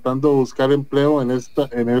comido, tratando de buscar empleo en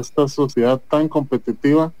esta sociedad tan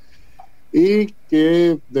competitiva, y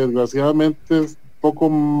que desgraciadamente es poco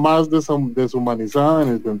más deshumanizada, en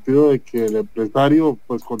el sentido de que el empresario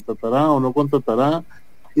pues contratará o no contratará,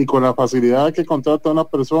 y con la facilidad que contrata a una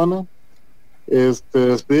persona,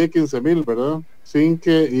 despide 15,000, ¿verdad?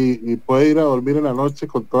 Y puede ir a dormir en la noche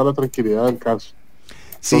con toda la tranquilidad del caso.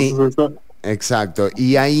 Sí. Entonces, exacto,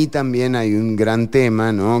 y ahí también hay un gran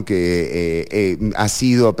tema, ¿no? Que ha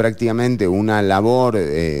sido prácticamente una labor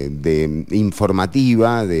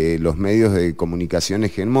informativa de los medios de comunicación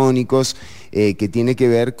hegemónicos, que tiene que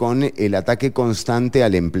ver con el ataque constante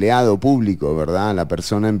al empleado público, ¿verdad? A la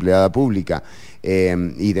persona empleada pública.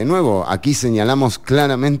 Y de nuevo, aquí señalamos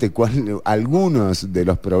claramente algunos de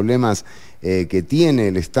los problemas que tiene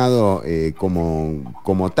el Estado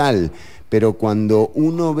como tal. Pero cuando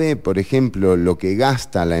uno ve, por ejemplo, lo que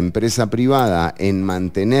gasta la empresa privada en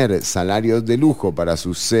mantener salarios de lujo para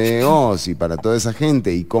sus CEOs y para toda esa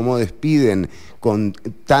gente, y cómo despiden con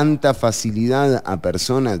tanta facilidad a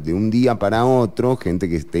personas de un día para otro, gente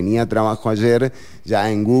que tenía trabajo ayer, ya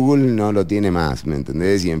en Google no lo tiene más, ¿me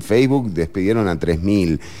entendés? Y en Facebook despidieron a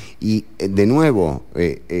 3,000. Y de nuevo,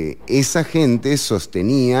 esa gente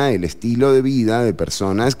sostenía el estilo de vida de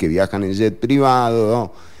personas que viajan en jet privado,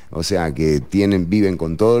 ¿no? O sea, que viven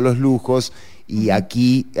con todos los lujos, y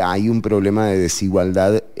aquí hay un problema de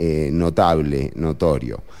desigualdad notable,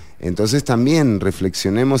 notorio. Entonces también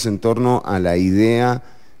reflexionemos en torno a la idea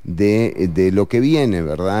de lo que viene,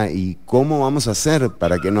 ¿verdad? Y cómo vamos a hacer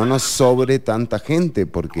para que no nos sobre tanta gente,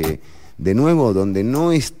 porque, de nuevo, donde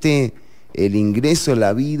no esté el ingreso,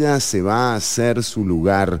 la vida se va a hacer su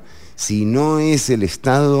lugar. Si no es el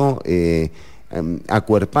Estado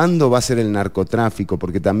acuerpando, va a ser el narcotráfico,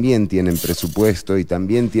 porque también tienen presupuesto y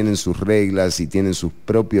también tienen sus reglas y tienen sus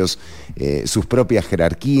propias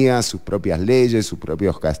jerarquías, sus propias leyes, sus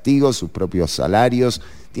propios castigos, sus propios salarios,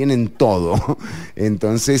 tienen todo.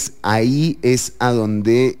 Entonces ahí es a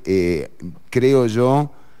donde creo yo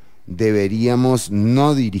deberíamos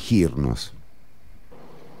no dirigirnos.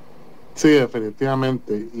 Sí,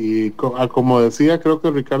 definitivamente. Y como decía, creo que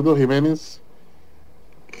Ricardo Jiménez,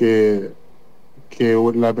 que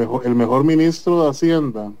el mejor ministro de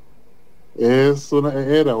Hacienda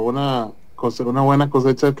era una buena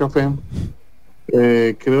cosecha de café.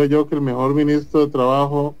 Creo yo que el mejor ministro de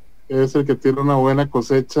Trabajo es el que tiene una buena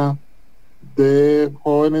cosecha de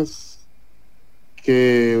jóvenes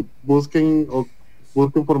que busquen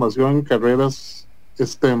formación en carreras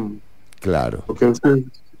STEM. Claro. Porque es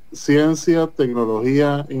ciencia,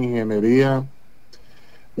 tecnología, ingeniería,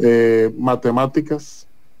 matemáticas.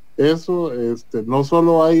 Eso, no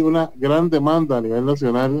solo hay una gran demanda a nivel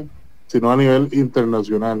nacional, sino a nivel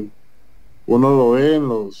internacional. Uno lo ve en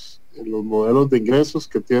los modelos de ingresos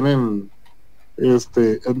que tienen.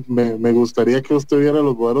 Me gustaría que usted viera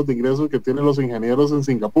los modelos de ingresos que tienen los ingenieros en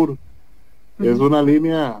Singapur. Es una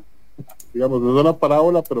línea, digamos, no es una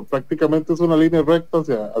parábola, pero prácticamente es una línea recta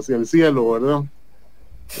hacia el cielo, ¿verdad?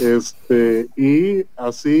 Y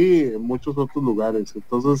así en muchos otros lugares.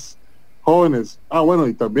 Entonces, jóvenes, bueno,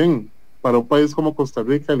 y también para un país como Costa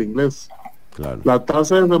Rica, el inglés. Claro. La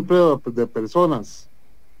tasa de desempleo de personas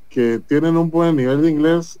que tienen un buen nivel de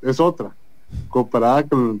inglés es otra, comparada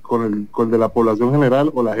con el de la población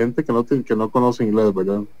general o la gente que no conoce inglés,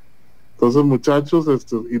 ¿verdad? Entonces, muchachos,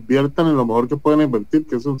 inviertan en lo mejor que pueden invertir,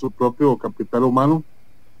 que es en su propio capital humano.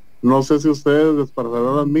 No sé si ustedes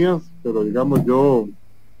desparasarán las mías, pero digamos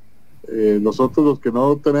nosotros los que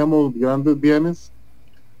no tenemos grandes bienes,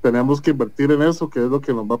 tenemos que invertir en eso, que es lo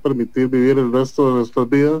que nos va a permitir vivir el resto de nuestras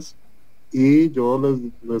vidas. Y yo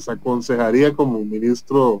les aconsejaría como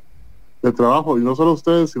ministro de Trabajo, y no solo a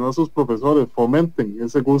ustedes, sino a sus profesores, fomenten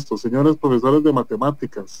ese gusto. Señores profesores de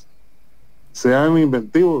matemáticas, sean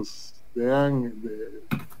inventivos,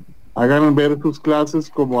 hagan ver sus clases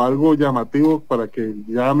como algo llamativo para que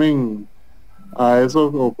llamen a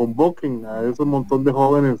esos o convoquen a esos montón de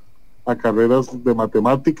jóvenes a carreras de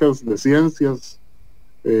matemáticas, de ciencias,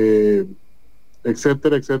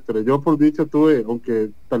 etcétera, etcétera. Yo por dicha aunque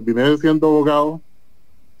terminé siendo abogado,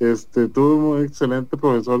 tuve un excelente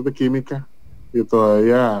profesor de química y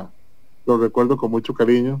todavía lo recuerdo con mucho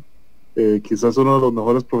cariño. Quizás uno de los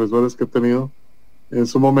mejores profesores que he tenido en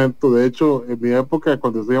su momento. De hecho, en mi época,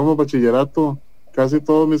 cuando estudiamos bachillerato, casi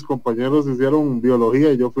todos mis compañeros hicieron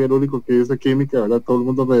biología y yo fui el único que hice química, ¿verdad? Todo el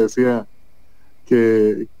mundo me decía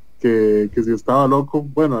que si estaba loco.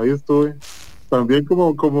 Bueno, ahí estuve. También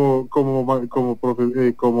como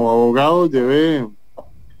abogado llevé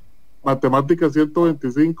matemáticas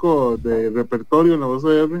 125 de repertorio en la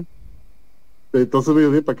UCR. Entonces me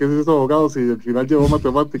dije, ¿para qué se hizo abogado si al final llevó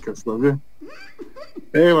matemáticas también?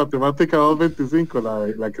 Matemática 225,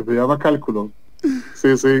 la que se llama cálculo. Sí.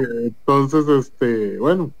 Entonces,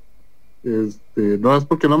 bueno, no es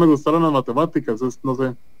porque no me gustaron las matemáticas, no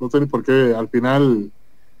sé ni por qué al final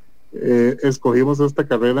escogimos esta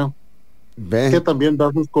carrera. Que también da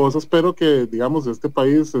sus cosas, pero que digamos este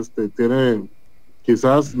país tiene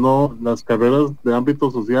quizás no las carreras de ámbito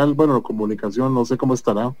social, bueno, comunicación, no sé cómo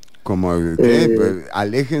estará. Como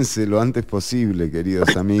aléjense lo antes posible,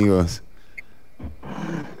 queridos amigos.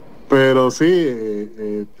 Pero sí,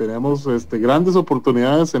 tenemos grandes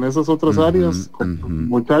oportunidades en esas otras áreas.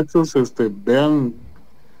 Muchachos,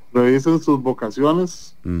 revisen sus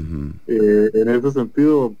vocaciones. En ese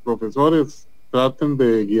sentido, profesores, traten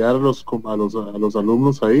de guiar a los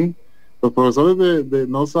alumnos ahí. Los profesores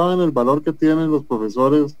no saben el valor que tienen los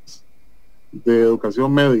profesores de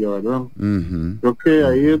educación media, ¿verdad? Creo que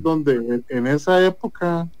ahí es donde, en esa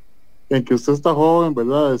época en que usted está joven,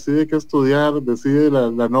 ¿verdad? Decide qué estudiar, decide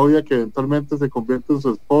la novia que eventualmente se convierte en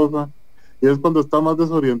su esposa, y es cuando está más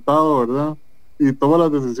desorientado, ¿verdad? Y toma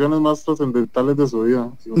las decisiones más trascendentales de su vida,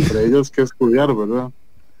 entre ellas qué estudiar, ¿verdad?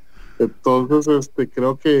 Entonces,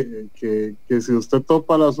 creo que si usted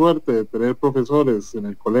topa la suerte de tener profesores en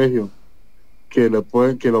el colegio que lo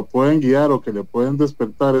pueden guiar o que le pueden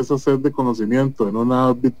despertar esa sed de conocimiento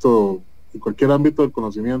en cualquier ámbito del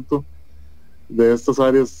conocimiento de estas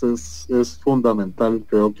áreas, es fundamental,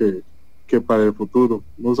 creo que para el futuro.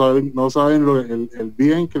 No saben el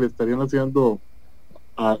bien que le estarían haciendo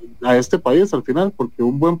a este país al final, porque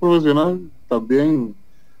un buen profesional también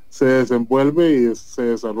se desenvuelve y se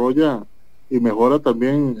desarrolla y mejora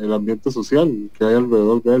también el ambiente social que hay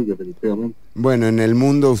alrededor de él, definitivamente. Bueno, en el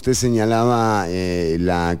mundo usted señalaba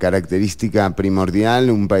la característica primordial,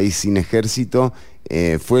 un país sin ejército.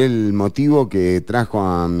 Fue el motivo que trajo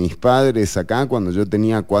a mis padres acá cuando yo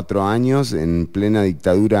tenía 4 años, en plena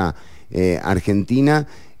dictadura argentina.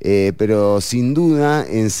 Pero sin duda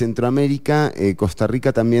en Centroamérica, Costa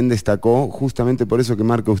Rica también destacó, justamente por eso que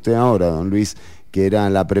marca usted ahora, don Luis, que era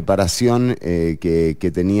la preparación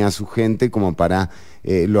que tenía su gente como para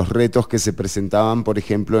los retos que se presentaban, por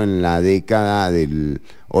ejemplo, en la década del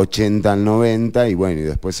 80 al 90, y bueno, y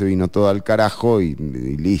después se vino todo al carajo y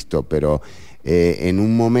listo, pero en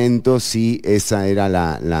un momento sí, esa era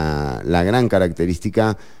la gran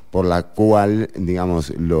característica por la cual, digamos,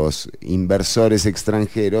 los inversores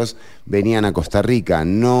extranjeros venían a Costa Rica,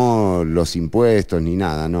 no los impuestos ni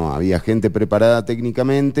nada, no, había gente preparada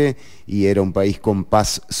técnicamente y era un país con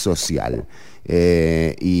paz social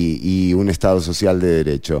y un Estado social de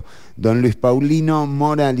derecho. Don Luis Paulino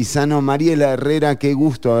Mora Lizano, Mariela Herrera, qué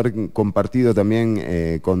gusto haber compartido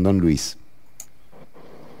también con don Luis.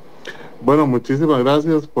 Bueno, muchísimas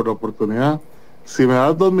gracias por la oportunidad. Si me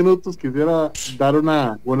das 2 minutos, quisiera dar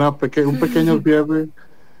un pequeño cierre.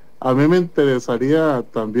 A mí me interesaría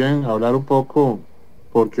también hablar un poco,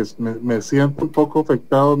 porque me siento un poco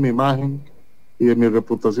afectado en mi imagen y en mi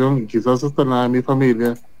reputación, y quizás hasta en la de mi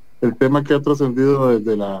familia, el tema que ha trascendido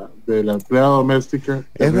desde de la empleada doméstica.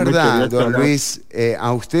 Es verdad, don Luis,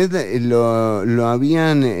 a usted lo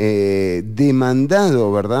habían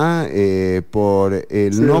demandado, ¿verdad? Por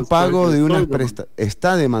el no pago de unas prestaciones.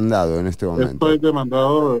 Está demandado en este momento. Estoy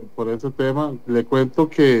demandado por ese tema. Le cuento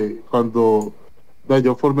que cuando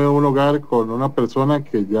yo formé un hogar con una persona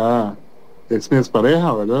que ya es mi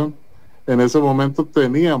expareja, ¿verdad? En ese momento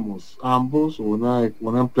teníamos ambos una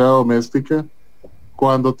empleada doméstica.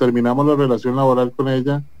 Cuando terminamos la relación laboral con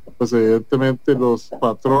ella, pues evidentemente los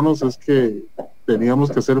patronos es que teníamos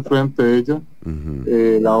que hacer frente a ella.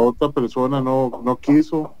 La otra persona no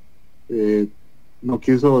quiso,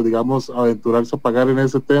 digamos, aventurarse a pagar en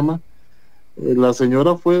ese tema. La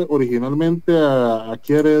señora fue originalmente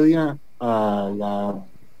aquí a Heredia a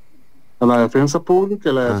la defensa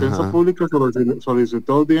pública. La defensa pública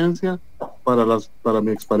solicitó audiencia para mi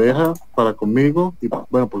expareja, para conmigo y,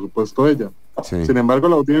 bueno, por supuesto ella. Sí. Sin embargo,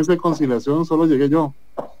 la audiencia de conciliación solo llegué yo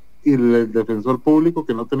y el defensor público,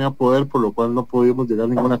 que no tenía poder, por lo cual no pudimos llegar a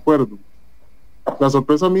ningún acuerdo. La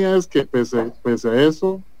sorpresa mía es que pese a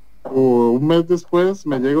eso, un mes después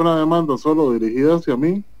me llega una demanda solo dirigida hacia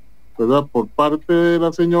mí, ¿verdad?, por parte de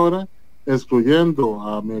la señora, excluyendo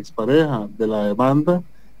a mi expareja de la demanda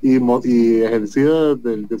y ejercida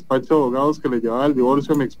del despacho de abogados que le llevaba el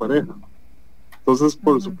divorcio a mi expareja. Entonces,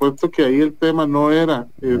 por supuesto que ahí el tema no era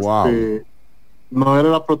no era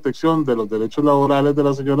la protección de los derechos laborales de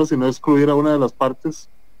la señora, sino excluir a una de las partes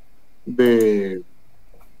de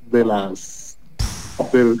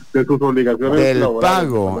sus obligaciones del laborales.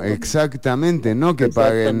 Pago, exactamente, no que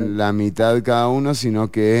paguen la mitad cada uno,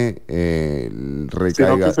 sino que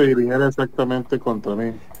recaiga. Sino que se dirigiera exactamente contra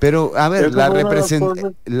mí. Pero, a ver,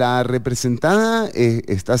 la representada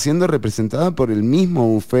está siendo representada por el mismo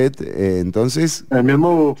bufete, entonces... El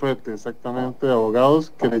mismo bufete, exactamente, de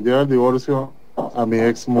abogados que le lleva el divorcio a mi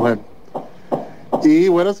ex mujer. Y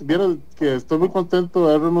bueno, vieron que estoy muy contento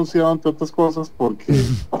de haber renunciado, entre otras cosas, porque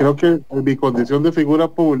creo que mi condición de figura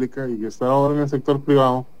pública y que estaba ahora en el sector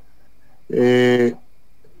privado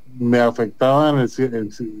me afectaba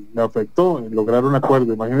me afectó en lograr un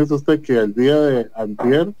acuerdo. Imagínese usted que el día de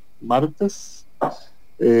antier, martes,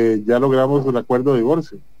 ya logramos un acuerdo de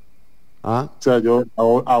divorcio. O sea, yo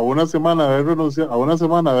a una semana de haber renunciado, a una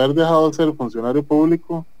semana de haber dejado de ser funcionario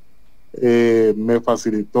público, me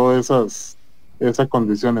facilitó esa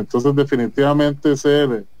condición. Entonces, definitivamente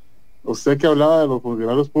usted que hablaba de los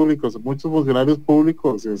funcionarios públicos, muchos funcionarios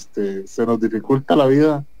públicos se nos dificulta la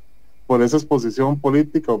vida por esa exposición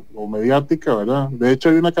política o mediática, ¿verdad? De hecho,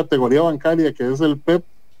 hay una categoría bancaria que es el PEP,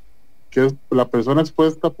 que es la persona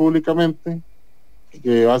expuesta públicamente,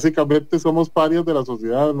 que básicamente somos parias de la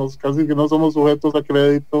sociedad, casi que no somos sujetos a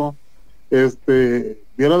crédito.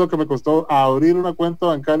 Viera lo que me costó abrir una cuenta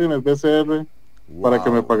bancaria en el BCR para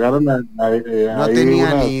que me pagaran no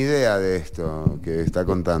tenía ni idea de esto que está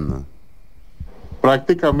contando.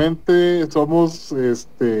 Prácticamente somos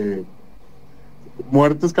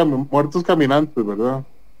muertos caminantes, ¿verdad?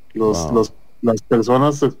 Las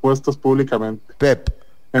personas expuestas públicamente. Pep.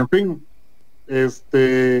 En fin,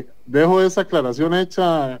 dejo esa aclaración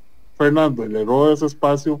hecha, Fernando, y le robo ese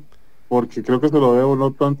espacio porque creo que se lo debo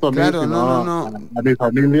no tanto a mí, sino a mi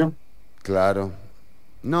familia. Claro.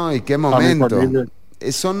 No, y qué momento.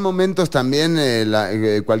 Son momentos también,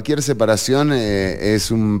 cualquier separación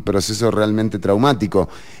es un proceso realmente traumático.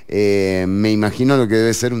 Me imagino lo que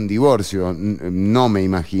debe ser un divorcio, no me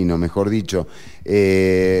imagino, mejor dicho.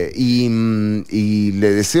 Y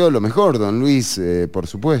le deseo lo mejor, don Luis, por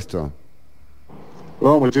supuesto.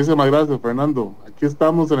 No, muchísimas gracias, Fernando. Aquí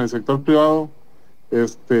estamos en el sector privado,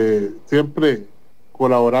 siempre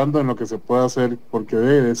colaborando en lo que se pueda hacer, porque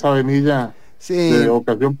de esa venilla de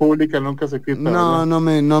ocasión pública nunca se quita. No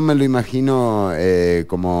me lo imagino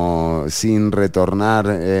como sin retornar,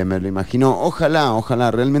 me lo imagino.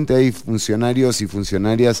 Ojalá, realmente hay funcionarios y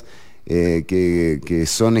funcionarias que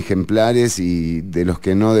son ejemplares y de los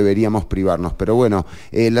que no deberíamos privarnos. Pero bueno,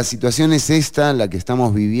 la situación es esta, la que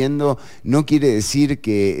estamos viviendo. No quiere decir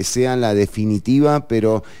que sea la definitiva,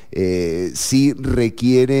 pero sí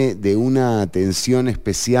requiere de una atención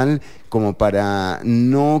especial como para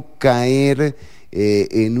no caer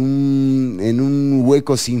en un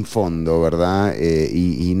hueco sin fondo, ¿verdad?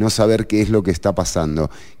 Y no saber qué es lo que está pasando.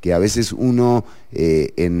 Que a veces uno,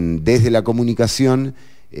 desde la comunicación,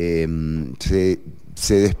 se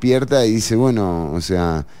despierta y dice, bueno, o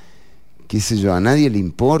sea, qué sé yo, a nadie le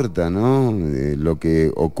importa, ¿no? Lo que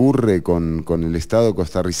ocurre con el Estado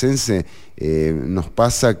costarricense. Nos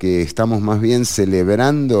pasa que estamos más bien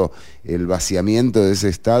celebrando el vaciamiento de ese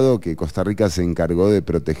Estado que Costa Rica se encargó de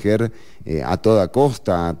proteger a toda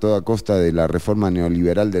costa de la reforma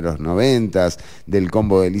neoliberal de los 90, del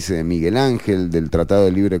combo del ICE de Miguel Ángel, del Tratado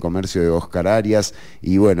de Libre Comercio de Oscar Arias,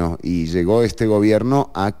 y bueno, y llegó este gobierno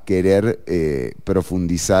a querer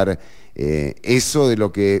profundizar eso de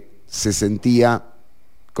lo que se sentía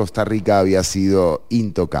Costa Rica había sido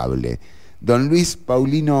intocable. Don Luis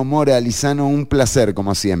Paulino Mora Lizano, un placer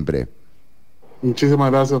como siempre. Muchísimas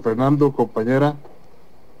gracias, Fernando, compañera.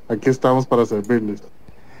 Aquí estamos para servirles.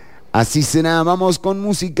 Así será, vamos con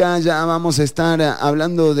música, ya vamos a estar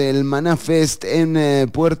hablando del Maná Fest en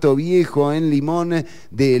Puerto Viejo, en Limón,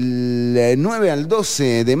 del 9 al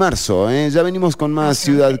 12 de marzo. Ya venimos con más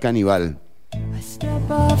Ciudad Canibal. I step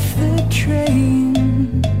off the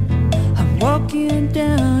train, I'm walking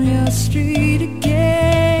down your street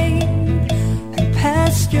again, and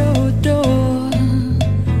past your door,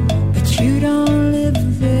 but you don't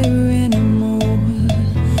live there anymore.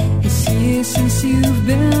 It's years since you've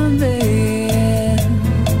been there,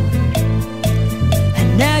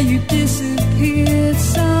 and now you disappeared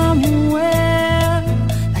somewhere,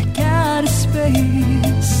 like out of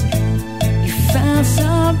space. You found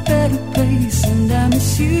some better place, and I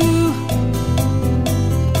miss you,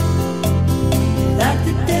 like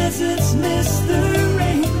the deserts miss the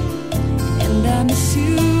rain, and I miss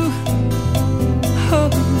you, oh,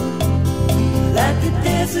 like the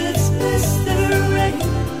deserts miss the rain.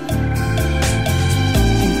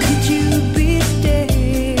 And could you be dead?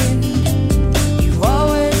 You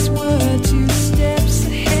always were 2 steps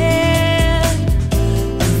ahead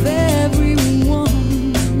of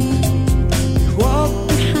everyone. You walked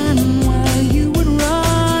behind while you would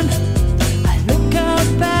run. I look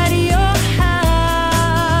up at your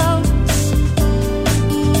house,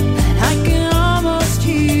 and I can almost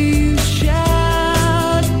hear you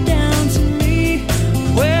shout down to me,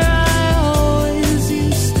 where I always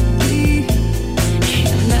used to be.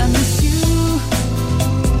 And I miss you,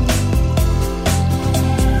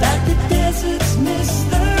 like the deserts miss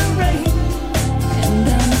the rain. And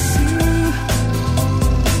I miss you,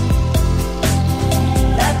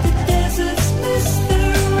 like the deserts miss the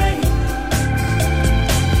rain.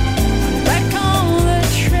 Back on the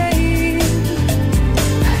train,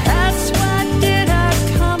 that's why did I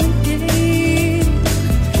come again?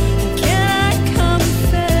 Can I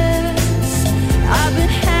confess, I've been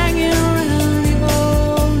hanging around the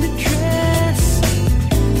old address,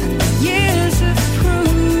 and the years have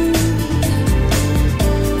proved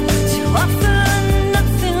to offer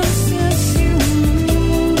nothing since you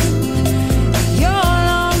moved. You're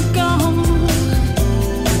long gone,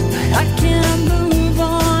 but I can't move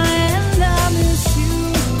on, and I miss you.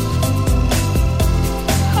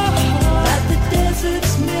 Oh, like the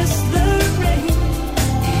deserts miss the rain,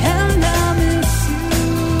 and I miss you.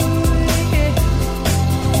 Yeah.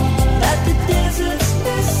 Like the deserts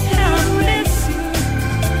miss the rain.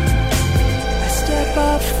 I step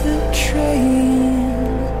off the train,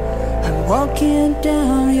 I'm walking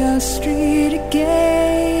down your street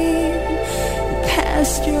again,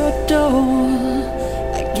 past your door.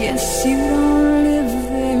 I guess you don't live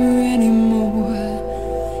there anymore.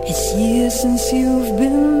 It's years since you've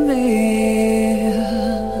been there,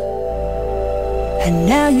 and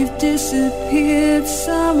now you've disappeared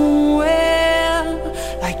somewhere,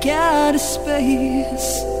 like out of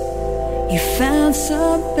space. You found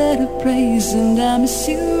some better place, and I miss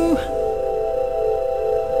you.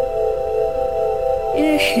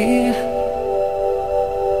 Yeah,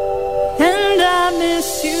 and I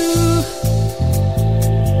miss you.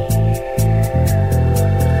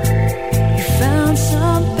 You found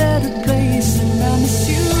some better place, and I miss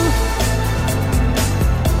you,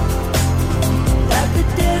 like the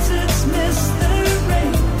deserts miss the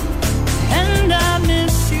rain, and I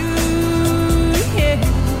miss you. Yeah,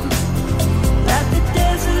 like the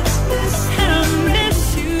deserts miss the rain. I miss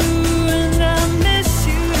you, and I miss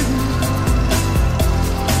you,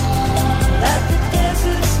 like the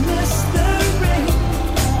deserts miss the rain,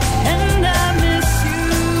 and I miss you.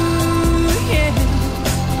 Yeah,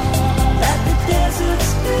 like the deserts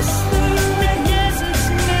miss the rain, deserts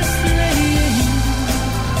miss the rain,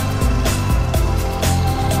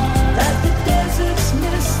 like the deserts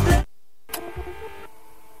miss the.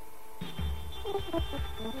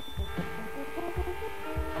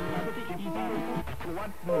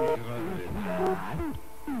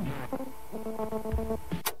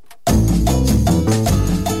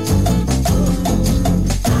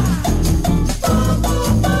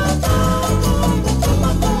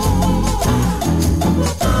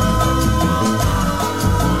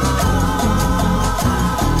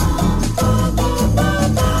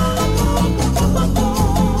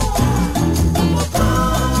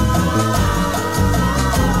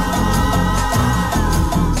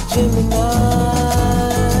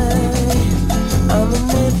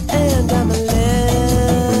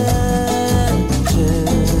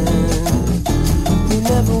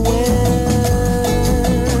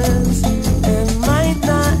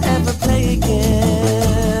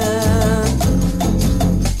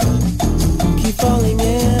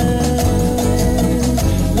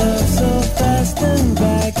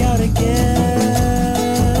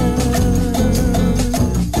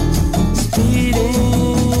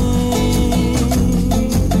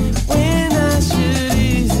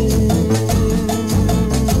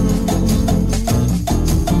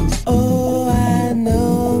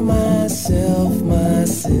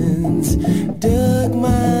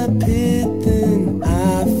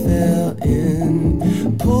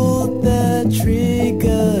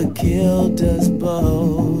 killed us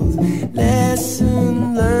both.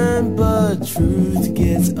 Lesson learned, but truth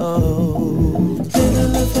gets old.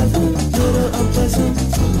 Little of heaven, little unpleasant.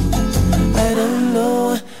 I don't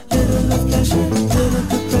know. Little of pleasure, little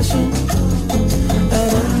depression. I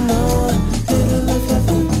don't know. Little of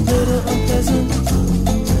heaven, little unpleasant.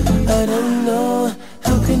 I don't know.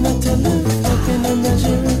 How can I tell if, how can I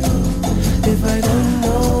measure if I don't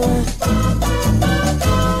know?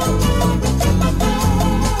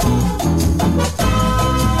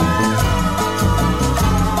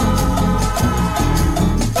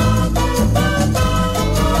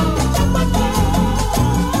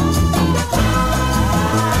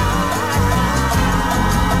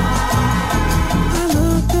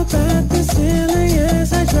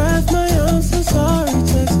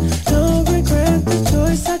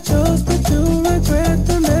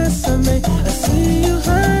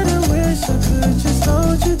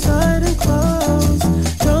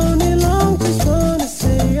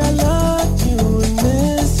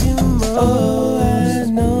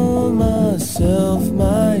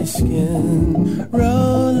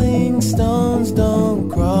 Rolling stones don't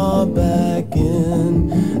crawl back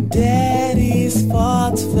in. Daddy's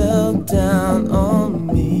thoughts fell down on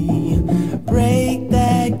me. Break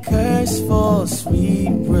that curse for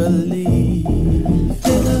sweet relief.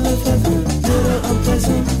 Little of heaven, little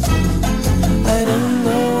unpleasant. I don't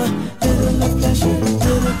know. Little of pleasure,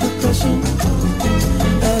 little depression.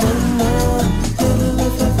 I don't know. Little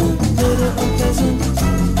of heaven, little unpleasant.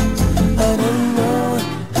 I don't know.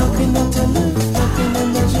 How can I tell if, how can I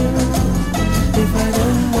measure if I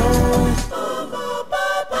don't know?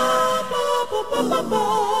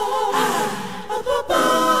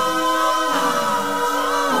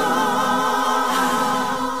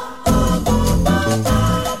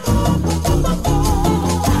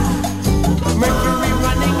 Mercury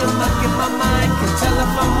running amok in my mind. Can tell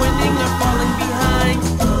if I'm winning or falling behind.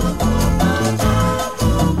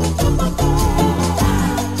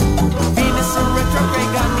 Venus in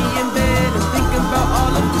retrograde got me in bed and thinking about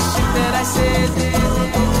all of the shit that I said.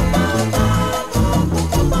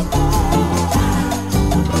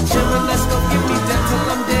 Gemini's gon' give me death till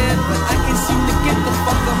I'm dead, but I can't seem to get the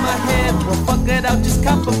fuck on my head. Well, fuck it, I'll just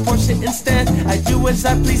cop a Porsche instead. I do as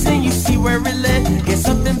I please and you see where it led. Get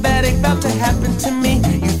something bad about to happen to me.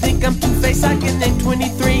 You think I'm two-faced, I can name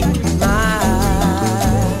 23. My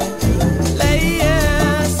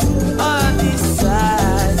layers are these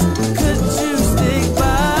sides. Could you stick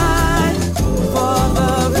by for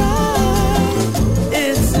the ride?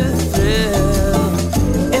 It's a thrill,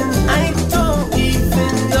 and I don't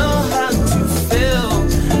even know how to feel.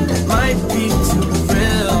 It might be too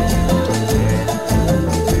real.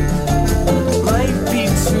 Might be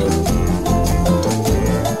too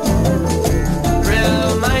real.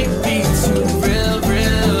 Might be too real,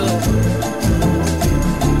 real.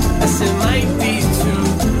 I said might be too.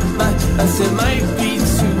 I said might be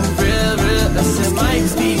too real, real. I said might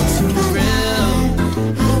be too real.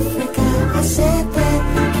 Africa, I said that.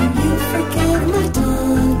 Can you forgive my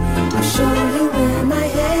tongue? I'll show you where my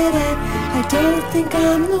head at. I don't think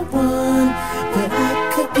I'm the one, but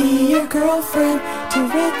I could be your girlfriend. To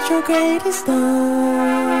retrograde is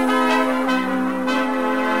done.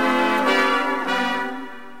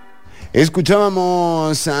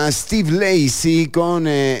 Escuchábamos a Steve Lacy con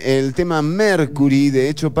el tema Mercury, de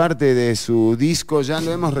hecho parte de su disco, ya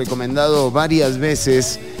lo hemos recomendado varias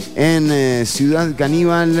veces en Ciudad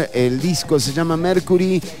Canibal. El disco se llama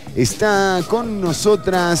Mercury. Está con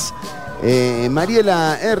nosotras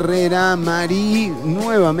Mariela Herrera. Mari,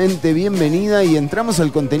 nuevamente bienvenida, y entramos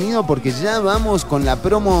al contenido porque ya vamos con la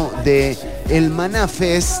promo de el Maná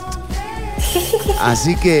Fest.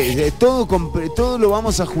 Así que todo lo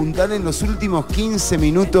vamos a juntar en los últimos 15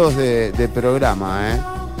 minutos de programa, ¿eh?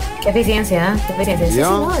 Qué eficiencia, ¿eh? Qué eficiencia. Sí,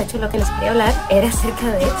 no, de hecho lo que les quería hablar era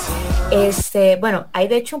acerca de, bueno, hay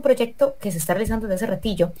de hecho un proyecto que se está realizando desde hace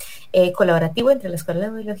ratillo, colaborativo entre la Escuela de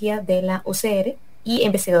Biología de la UCR y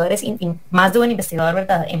investigadores, más de un investigador,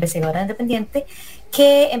 ¿verdad? Investigadora independiente,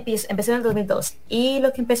 que empezó en el 2002. Y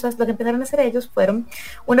lo que empezaron a hacer ellos fueron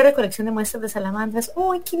una recolección de muestras de salamandras.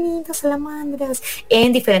 ¡Uy, qué lindas salamandras!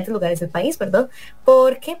 En diferentes lugares del país, ¿verdad?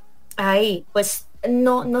 Porque ahí, pues,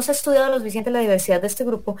 no se ha estudiado lo suficiente la diversidad de este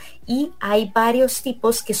grupo, y hay varios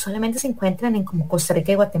tipos que solamente se encuentran en como Costa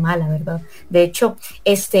Rica y Guatemala, ¿verdad? De hecho,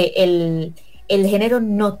 el género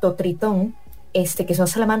Nototritón, que son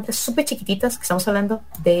salamandras súper chiquititas, que estamos hablando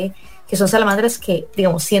de que son salamandras que,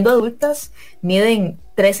 digamos, siendo adultas, miden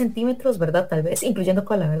 3 centímetros, ¿verdad? Tal vez, incluyendo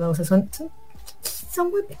cola, ¿verdad? O sea, son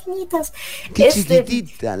muy pequeñitas. Qué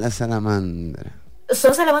chiquitita la salamandra.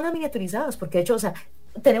 Son salamandras miniaturizadas, porque de hecho, o sea,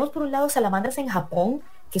 tenemos por un lado salamandras en Japón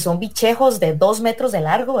que son bichejos de 2 metros de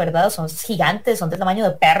largo, ¿verdad? Son gigantes, son del tamaño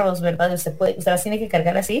de perros, ¿verdad? Usted las tiene que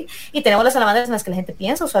cargar así. Y tenemos las salamandras en las que la gente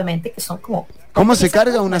piensa usualmente que son como... ¿Cómo se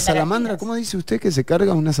carga una salamandra? ¿Cómo dice usted que se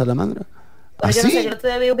carga una salamandra? Bueno, yo no ¿Así? sé, yo el otro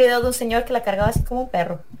día vi un video de un señor que la cargaba así como un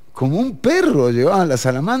perro. Como un perro llevaba la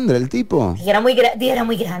salamandra el tipo. Y era muy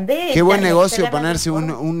grande. Qué buen negocio Cargarla ponerse por-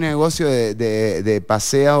 un negocio de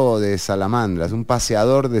paseo de salamandras, un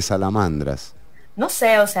paseador de salamandras. No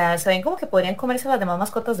sé, o sea, se ven como que podrían comerse las demás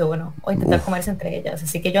mascotas de uno o intentar Uf. comerse entre ellas,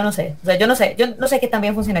 así que yo no sé, o sea, yo no sé qué tan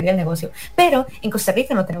bien funcionaría el negocio, pero en Costa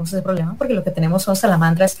Rica no tenemos ese problema porque lo que tenemos son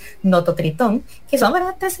salamandras nototritón, que son,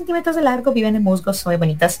 ¿verdad?, 3 centímetros de largo, viven en musgos, son muy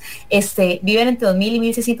bonitas, viven entre 2000 y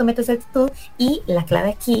 1600 metros de altitud, y la clave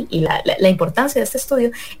aquí y la importancia de este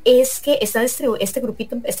estudio es que este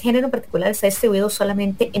grupito, este género en particular está distribuido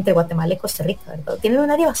solamente entre Guatemala y Costa Rica, ¿verdad? Tienen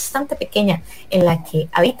un área bastante pequeña en la que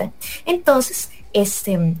habitan. Entonces,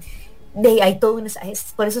 hay todo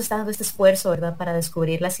por eso está dando este esfuerzo, ¿verdad?, para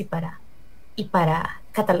descubrirlas y para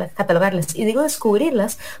catalogarlas. Y digo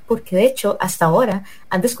descubrirlas porque de hecho hasta ahora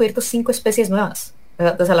han descubierto 5 especies nuevas,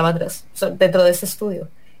 ¿verdad?, de salamandras dentro de este estudio.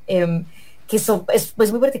 Que es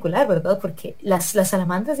pues muy particular, ¿verdad? Porque las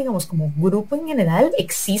salamandras, digamos, como grupo en general,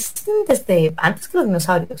 existen desde antes que los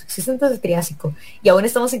dinosaurios, existen desde el Triásico, y aún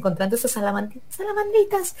estamos encontrando estas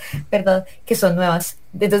salamandritas, ¿verdad?, que son nuevas.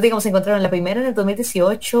 Entonces, digamos, encontraron la primera en el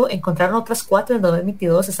 2018, encontraron otras 4 en el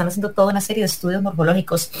 2022, están haciendo toda una serie de estudios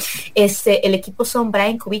morfológicos. El equipo son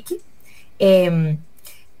Brian Kubicki,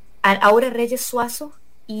 Aura Reyes Suazo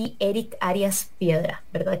y Eric Arias Piedra,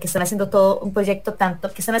 ¿verdad? Que están haciendo todo un proyecto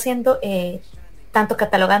que están haciendo tanto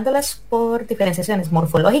catalogándolas por diferenciaciones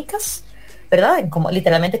morfológicas, ¿verdad?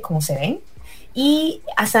 Literalmente como se ven, y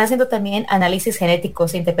están haciendo también análisis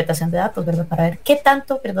genéticos e interpretación de datos, ¿verdad? Para ver qué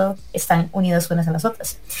tanto, ¿verdad?, están unidas unas a las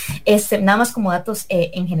otras. Nada más como datos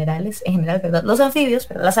en general, ¿verdad? Los anfibios,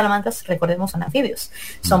 ¿verdad? Las salamandras, recordemos, son anfibios.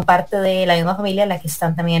 Son parte de la misma familia en la que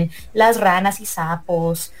están también las ranas y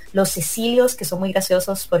sapos, los cecilios, que son muy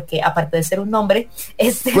graciosos porque aparte de ser un nombre,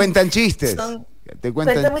 Cuentan chistes. Te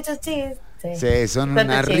cuentan muchos chistes. Sí, son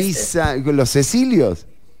Cuentan una chistes. risa. Los cecilios.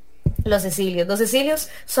 Los cecilios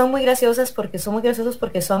son muy graciosos porque son,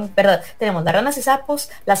 ¿verdad? Tenemos las ranas y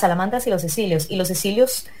sapos, las salamandras y los cecilios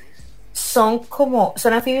son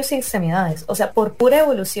anfibios sin extremidades, o sea, por pura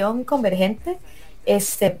evolución convergente,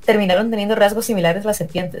 terminaron teniendo rasgos similares a las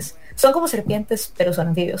serpientes. Son como serpientes, pero son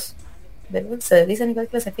anfibios, ¿verdad? Se dicen igual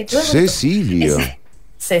que las serpientes. Cecilio.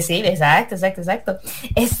 Cecilia, exacto.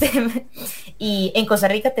 Y en Costa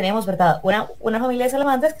Rica tenemos, ¿verdad?, una familia de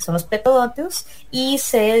salamandras que son los pletodontios y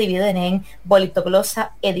se dividen en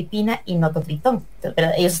Bolitoglossa, Edipina y Nototritón. Entonces,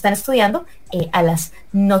 ¿verdad?, ellos están estudiando a las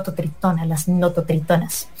nototritonas.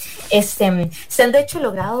 Se han de hecho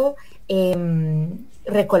logrado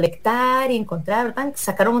recolectar y encontrar, ¿verdad?,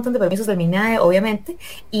 sacar un montón de permisos del MINAE, obviamente,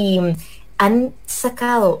 y han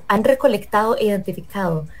recolectado e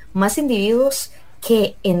identificado más individuos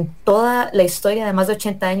que en toda la historia de más de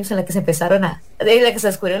 80 años en la que se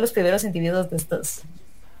descubrieron los primeros individuos de estos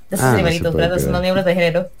animalitos, ¿verdad? Son los miembros de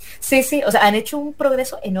género. Sí, o sea, han hecho un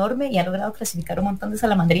progreso enorme y han logrado clasificar un montón de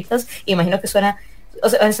salamandritas. Imagino que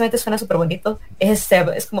honestamente suena súper bonito. Es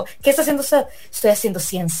como, ¿qué está haciendo usted? Estoy haciendo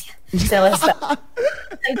ciencia.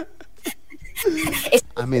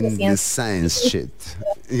 I'm in the science shit.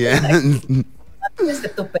 Yeah.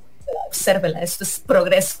 Obsérvela, esto es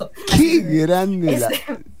progreso. Qué grande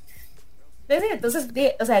entonces,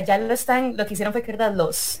 o sea, ya lo que hicieron fue que, ¿verdad?,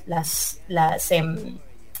 las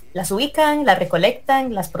ubican, las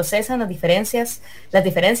recolectan, las procesan, las diferencian,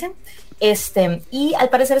 y al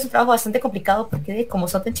parecer es un trabajo bastante complicado porque como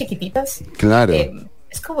son tan chiquititas, claro,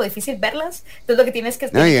 es como difícil verlas. Entonces lo que tienes que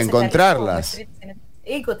y encontrarlas.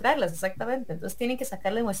 Exactamente. Entonces tienen que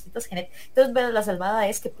sacarle muestritas genéticas. Entonces, ¿verdad?, la salvada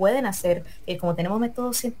es que pueden hacer, como tenemos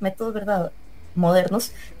métodos, ¿verdad?,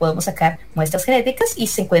 modernos, podemos sacar muestras genéticas y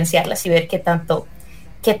secuenciarlas y ver qué tan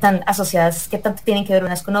asociadas, qué tanto tienen que ver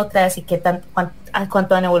unas con otras y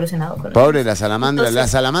cuánto han evolucionado con Pobre otras. la salamandra. Entonces, la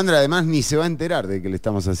salamandra además ni se va a enterar de que le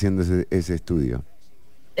estamos haciendo ese estudio.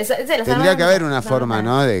 Tendría que haber una forma,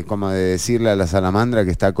 ¿no?, de decirle a la salamandra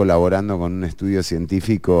que está colaborando con un estudio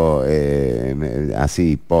científico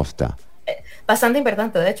así, posta. Bastante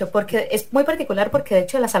importante, de hecho, porque es muy particular, porque de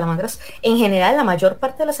hecho las salamandras, en general, la mayor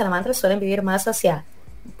parte de las salamandras suelen vivir más hacia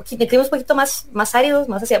climas un poquito más áridos,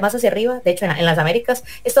 más hacia arriba. De hecho, en las Américas,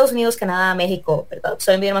 Estados Unidos, Canadá, México, ¿verdad?,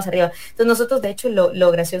 suelen vivir más arriba. Entonces nosotros, de hecho,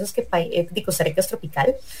 lo gracioso es que Costa Rica es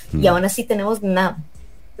tropical y aún así tenemos una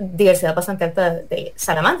diversidad bastante alta de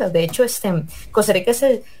salamandras. De hecho, Costa Rica es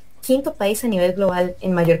quinto país a nivel global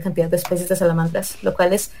en mayor cantidad de especies de salamandras, lo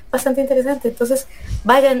cual es bastante interesante. Entonces,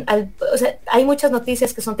 vayan o sea, hay muchas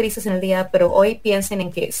noticias que son tristes en el día, pero hoy piensen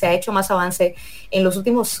en que se ha hecho más avance en los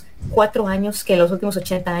últimos 4 años que en los últimos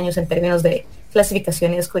 80 años en términos de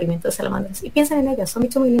clasificación y descubrimiento de salamandras. Y piensen en ellas, son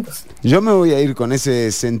bichos muy lindos. Yo me voy a ir con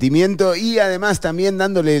ese sentimiento y además también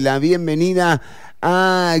dándole la bienvenida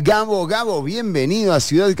a Gabo. Gabo, bienvenido a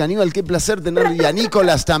Ciudad Canibal, qué placer tenerlo. Y a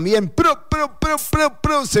Nicolás también. Pro.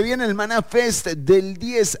 Se viene el Maná Fest del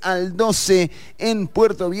 10 al 12 en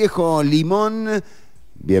Puerto Viejo, Limón.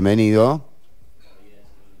 Bienvenido.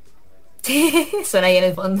 Sí, suena ahí en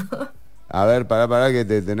el fondo. A ver, para que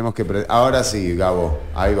te tenemos que... Ahora sí, Gabo,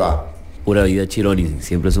 ahí va. Pura vida, Chironi.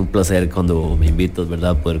 Siempre es un placer cuando me invitas,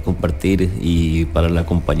 ¿verdad? Poder compartir. Y para la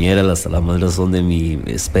compañera, las salamandras son de mi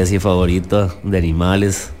especie favorita de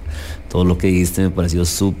animales. Todo lo que dijiste me pareció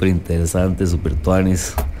súper interesante, súper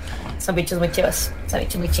tuanis. Son bichos muy chivas,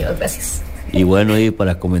 gracias. Y bueno, y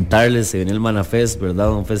para comentarles, se viene el Maná Fest,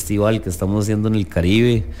 ¿verdad? Un festival que estamos haciendo en el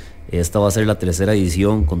Caribe. Esta va a ser la 3ª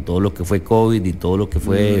edición con todo lo que fue COVID y todo lo que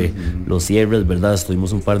fue los cierres, ¿verdad?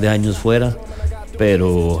 Estuvimos un par de años fuera,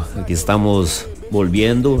 pero aquí estamos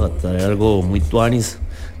volviendo a traer algo muy tuanis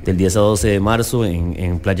del 10 a 12 de marzo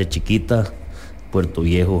en Playa Chiquita, Puerto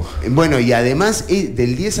Viejo. Bueno, y además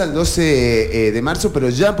del 10 al 12 de marzo, pero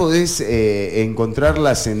ya podés encontrar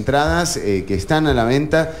las entradas que están a la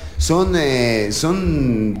venta. Son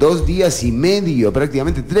 2 días y medio,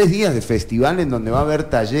 prácticamente 3 días de festival en donde va a haber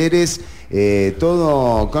talleres,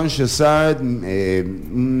 todo conscious art,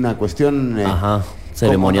 una cuestión... Ajá.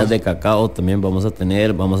 Ceremonias de cacao también vamos a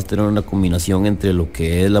tener una combinación entre lo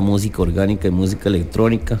que es la música orgánica y música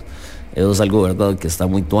electrónica. Eso es algo, verdad, que está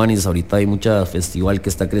muy tuanis. Ahorita hay mucha festival que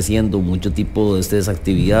está creciendo, mucho tipo de estas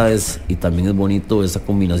actividades, y también es bonito esa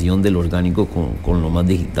combinación del orgánico con lo más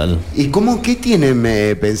digital. ¿Y qué tienen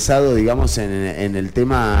pensado, digamos, en el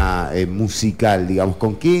tema musical? Digamos,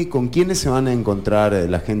 ¿con quiénes se van a encontrar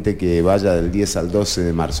la gente que vaya del 10 al 12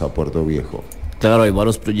 de marzo a Puerto Viejo? Claro, hay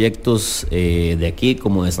varios proyectos de aquí,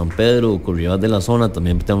 como de San Pedro, Corrientes de la zona.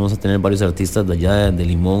 También vamos a tener varios artistas de allá de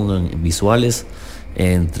Limón visuales.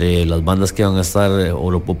 Entre las bandas que van a estar,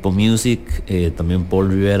 Oropopo Music, también Paul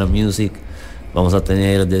Rivera Music. Vamos a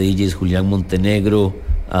tener de DJs Julián Montenegro,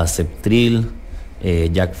 Aceptril,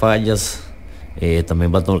 Jack Fallas.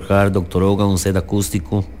 También va a tocar Dr. Hogan, un set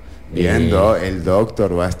acústico. Viendo, el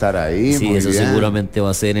doctor va a estar ahí. Sí, muy eso bien. seguramente va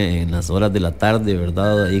a ser en las horas de la tarde,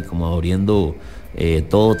 ¿verdad? Ahí como abriendo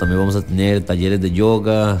todo. También vamos a tener talleres de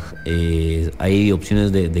yoga, hay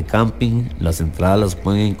opciones de camping. Las entradas las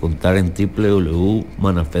pueden encontrar en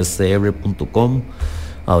www.manafestcr.com.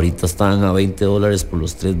 Ahorita están a $20 por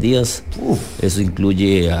los 3 días. Eso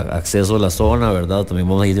incluye acceso a la zona, ¿verdad? También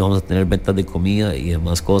vamos a tener ventas de comida y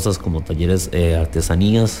demás cosas como talleres,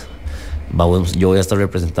 artesanías. Yo voy a estar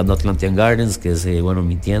representando Atlantean Gardens, que es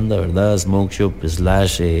mi tienda, ¿verdad? Smoke Shop /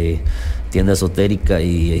 tienda esotérica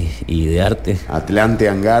y de arte.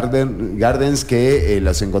 Atlantean Gardens, que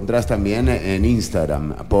los encontrás también en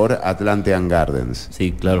Instagram por Atlantean Gardens.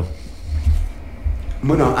 Sí, claro.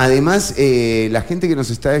 Bueno, además la gente que nos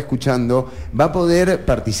está escuchando va a poder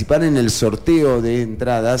participar en el sorteo de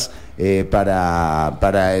entradas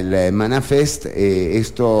para el Maná Fest.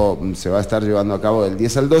 Esto se va a estar llevando a cabo del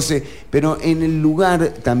 10 al 12, pero en el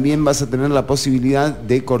lugar también vas a tener la posibilidad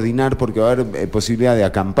de coordinar, porque va a haber posibilidad de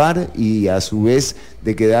acampar y a su vez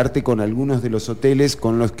de quedarte con algunos de los hoteles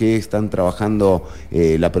con los que están trabajando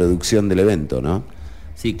la producción del evento, ¿no?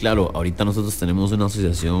 Sí, claro, ahorita nosotros tenemos una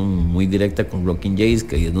asociación muy directa con Rockin' Jays,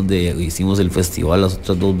 que ahí es donde hicimos el festival las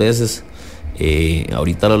otras 2 veces.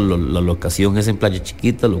 Ahorita la locación es en Playa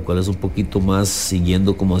Chiquita, lo cual es un poquito más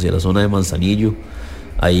siguiendo como hacia la zona de Manzanillo.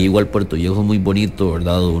 Ahí igual Puerto Viejo es muy bonito,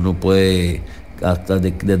 ¿verdad? Uno puede hasta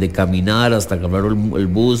desde caminar hasta agarrar el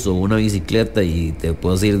bus o una bicicleta y te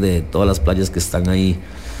puedes ir de todas las playas que están ahí.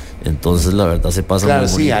 Entonces la verdad se pasa muy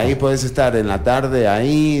bonito. Sí, ahí puedes estar en la tarde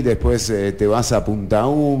ahí, después te vas a Punta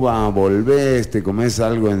Uva, volvés, te comes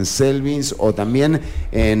algo en Selvins o también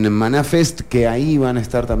en Maná Fest, que ahí van a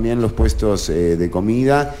estar también los puestos de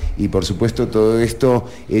comida, y por supuesto todo esto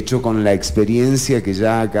hecho con la experiencia que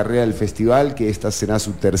ya acarrea el festival, que esta será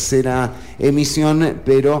su 3ª emisión,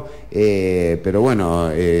 pero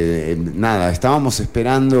bueno, nada, estábamos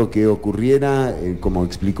esperando que ocurriera, como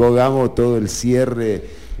explicó Gabo, todo el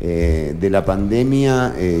cierre de la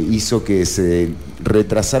pandemia hizo que se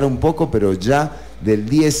retrasara un poco, pero ya del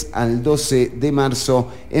 10 al 12 de marzo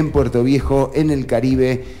en Puerto Viejo, en el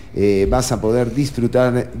Caribe, vas a poder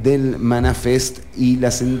disfrutar del Maná Fest, y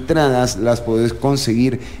las entradas las podés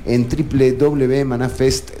conseguir en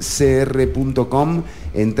www.manafestcr.com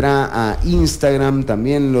Entra a Instagram,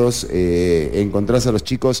 también los encontrás a los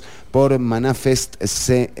chicos por Manafest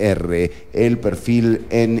CR, el perfil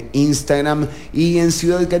en Instagram. Y en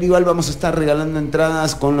Ciudad Canibal vamos a estar regalando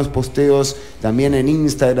entradas con los posteos también en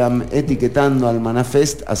Instagram, etiquetando al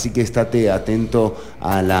Manafest, así que estate atento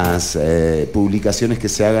a las publicaciones que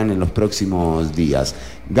se hagan en los próximos días.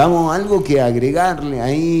 Gabo, algo que agregarle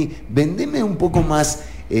ahí, vendeme un poco más,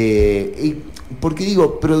 porque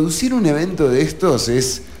digo, producir un evento de estos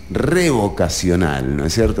es revocacional, ¿no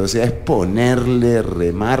es cierto? O sea, es ponerle,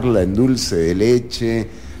 remarla en dulce de leche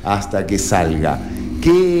hasta que salga.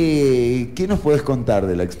 ¿Qué nos puedes contar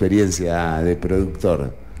de la experiencia de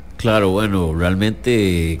productor? Claro, bueno,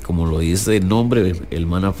 realmente, como lo dice el nombre, el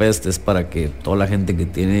Manafest es para que toda la gente que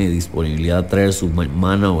tiene disponibilidad traer su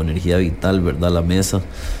mana o energía vital, ¿verdad?, a la mesa.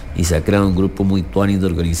 Y se ha creado un grupo muy tuanis de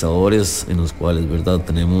organizadores en los cuales, ¿verdad?,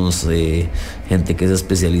 tenemos gente que es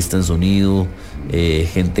especialista en sonido,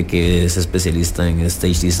 gente que es especialista en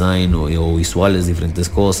stage design o visuales, diferentes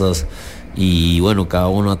cosas. Y bueno, cada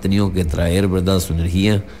uno ha tenido que traer, ¿verdad?, su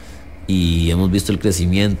energía. Y hemos visto el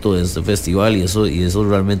crecimiento de este festival y eso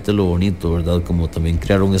realmente es lo bonito, ¿verdad? Como también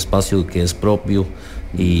crear un espacio que es propio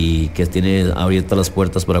y que tiene abiertas las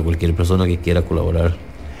puertas para cualquier persona que quiera colaborar.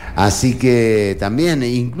 Así que también,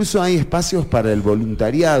 incluso hay espacios para el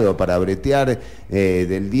voluntariado, para bretear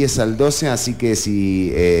del 10 al 12, así que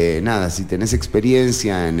si tenés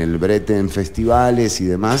experiencia en el brete en festivales y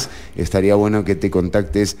demás, estaría bueno que te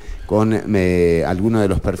contactes con alguno de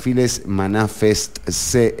los perfiles Manafest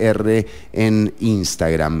CR en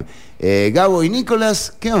Instagram. Gabo y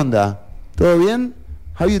Nicolás, ¿qué onda? ¿Todo bien?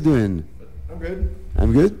 How you doing? I'm good.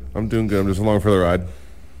 I'm good? I'm doing good. I'm just along for the ride.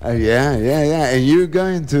 Yeah. And you're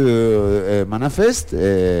going to Manafest?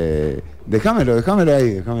 Déjamelo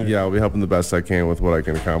ahí. Yeah, I'll be helping the best I can with what I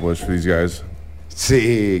can accomplish for these guys.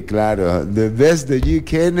 Sí, claro. The best that you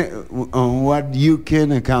can on what you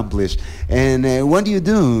can accomplish. And what do you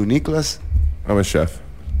do, Nicholas? I'm a chef.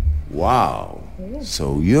 Wow.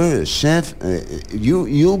 So you're a chef.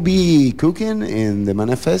 You'll be cooking in the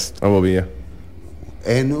Manifest? I will be, yeah.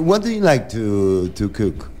 And what do you like to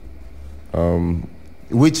cook?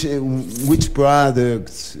 Which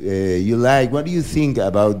products you like? What do you think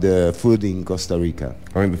about the food in Costa Rica?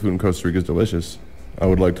 I think the food in Costa Rica is delicious. I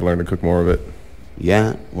would like to learn to cook more of it.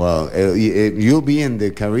 Yeah, well, you'll be in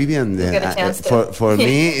the Caribbean. Get a chance to. For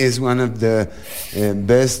me, is one of the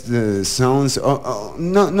best zones.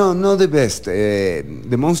 No, the best.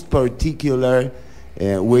 The most particular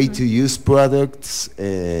way to use products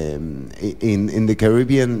in the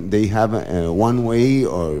Caribbean. They have one way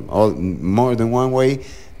or more than one way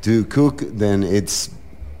to cook. Then it's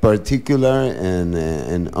particular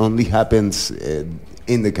and only happens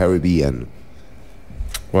in the Caribbean.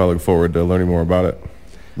 Well, I look forward to learning more about it.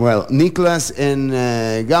 Well, Nicolás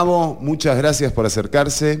Gabo, muchas gracias por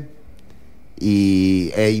acercarse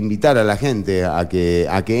e invitar a la gente a que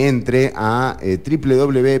entre a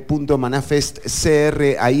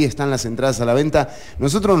www.manafestcr. Ahí están las entradas a la venta.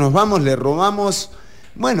 Nosotros nos vamos, le robamos.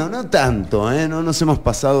 Bueno, no tanto, no nos hemos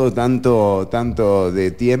pasado tanto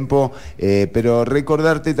de tiempo, pero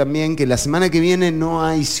recordarte también que la semana que viene no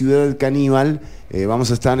hay Ciudad Canibal,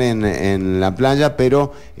 vamos a estar en la playa,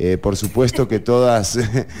 pero por supuesto que todas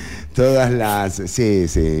las... Sí.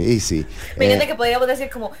 Me encanta que podríamos decir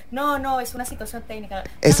como, no, es una situación técnica.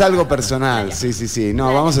 Es algo personal, sí.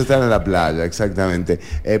 No, vamos a estar en la playa, exactamente.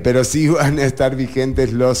 Pero sí van a estar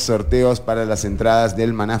vigentes los sorteos para las entradas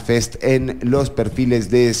del Manafest en los perfiles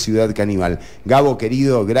de Ciudad Canibal. Gabo,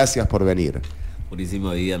 querido, gracias por venir.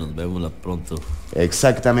 Buenísima vida, nos vemos pronto.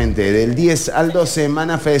 Exactamente, del 10 al 12,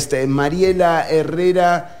 Manafest. Mariela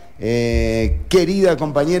Herrera, querida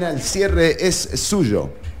compañera, el cierre es suyo.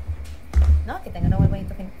 No, que tengan un muy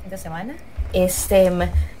bonito fin de semana.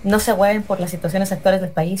 No se hueven por las situaciones actuales del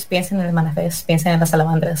país, piensen en el Manafest, piensen en las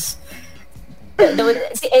salamandras.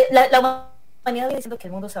 La humanidad viene diciendo que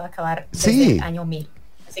el mundo se va a acabar desde el año 1000.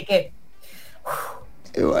 Así que...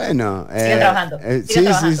 Bueno, sigan trabajando.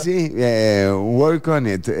 Sí, work on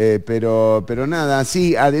it, pero nada,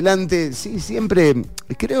 sí, adelante, sí, siempre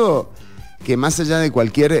creo que más allá de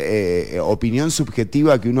cualquier opinión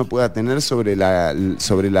subjetiva que uno pueda tener sobre la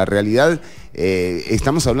realidad,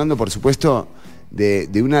 estamos hablando, por supuesto,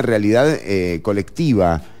 de una realidad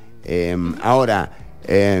colectiva. Ahora,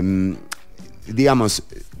 digamos,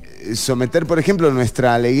 someter, por ejemplo,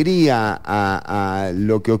 nuestra alegría a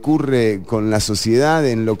lo que ocurre con la sociedad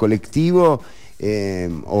en lo colectivo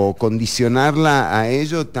o condicionarla a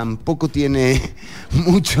ello tampoco tiene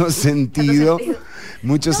mucho sentido.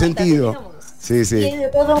 Sí, sí. Y de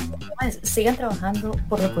todo, sigan trabajando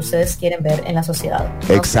por lo que ustedes quieren ver en la sociedad.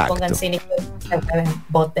 No Exacto. se pongan cínicos,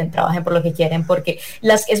 voten, trabajen por lo que quieren, porque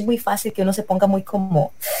es muy fácil que uno se ponga muy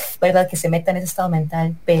como, ¿verdad? Que se meta en ese estado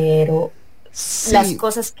mental, pero Sí. las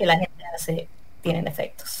cosas que la gente hace tienen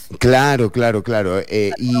efectos. Claro.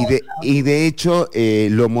 Y de hecho,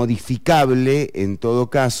 lo modificable, en todo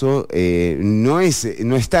caso, no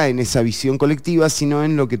está en esa visión colectiva, sino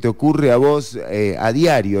en lo que te ocurre a vos a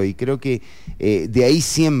diario. Y creo que de ahí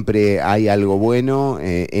siempre hay algo bueno.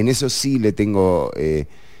 En eso sí le tengo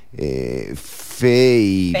fe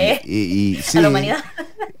y sí, a la humanidad.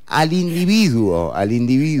 al individuo,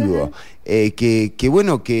 que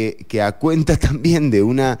bueno, que a cuenta también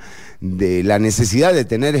de la necesidad de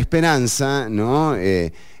tener esperanza, ¿no?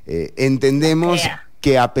 Entendemos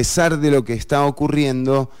que a pesar de lo que está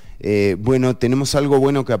ocurriendo, bueno, tenemos algo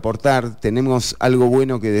bueno que aportar, tenemos algo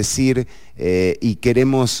bueno que decir y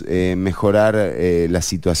queremos mejorar la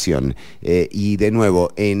situación. Y de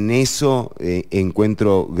nuevo, en eso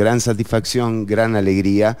encuentro gran satisfacción, gran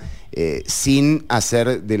alegría, sin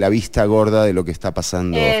hacer de la vista gorda de lo que está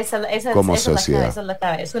pasando como sociedad. Esa es la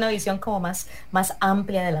clave. Es una visión como más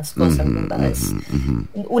amplia de las cosas, ¿verdad?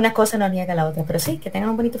 Una cosa no niega a la otra, pero sí, que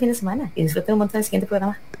tengan un bonito fin de semana y disfruten un montón del siguiente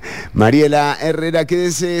programa. Mariela Herrera,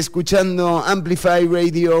 quédese escuchando Amplify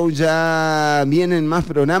Radio, ya vienen más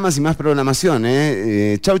programas y más programación,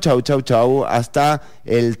 ¿eh? Chau, hasta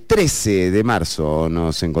el 13 de marzo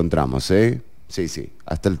nos encontramos, ¿eh? Sí,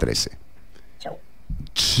 hasta el 13. Chau.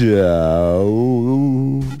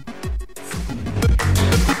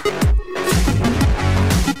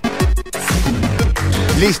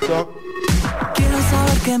 Listo. Quiero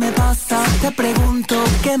saber qué me pasa, te pregunto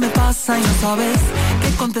qué me pasa y no sabes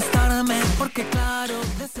qué contestarme, porque claro,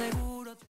 de seguro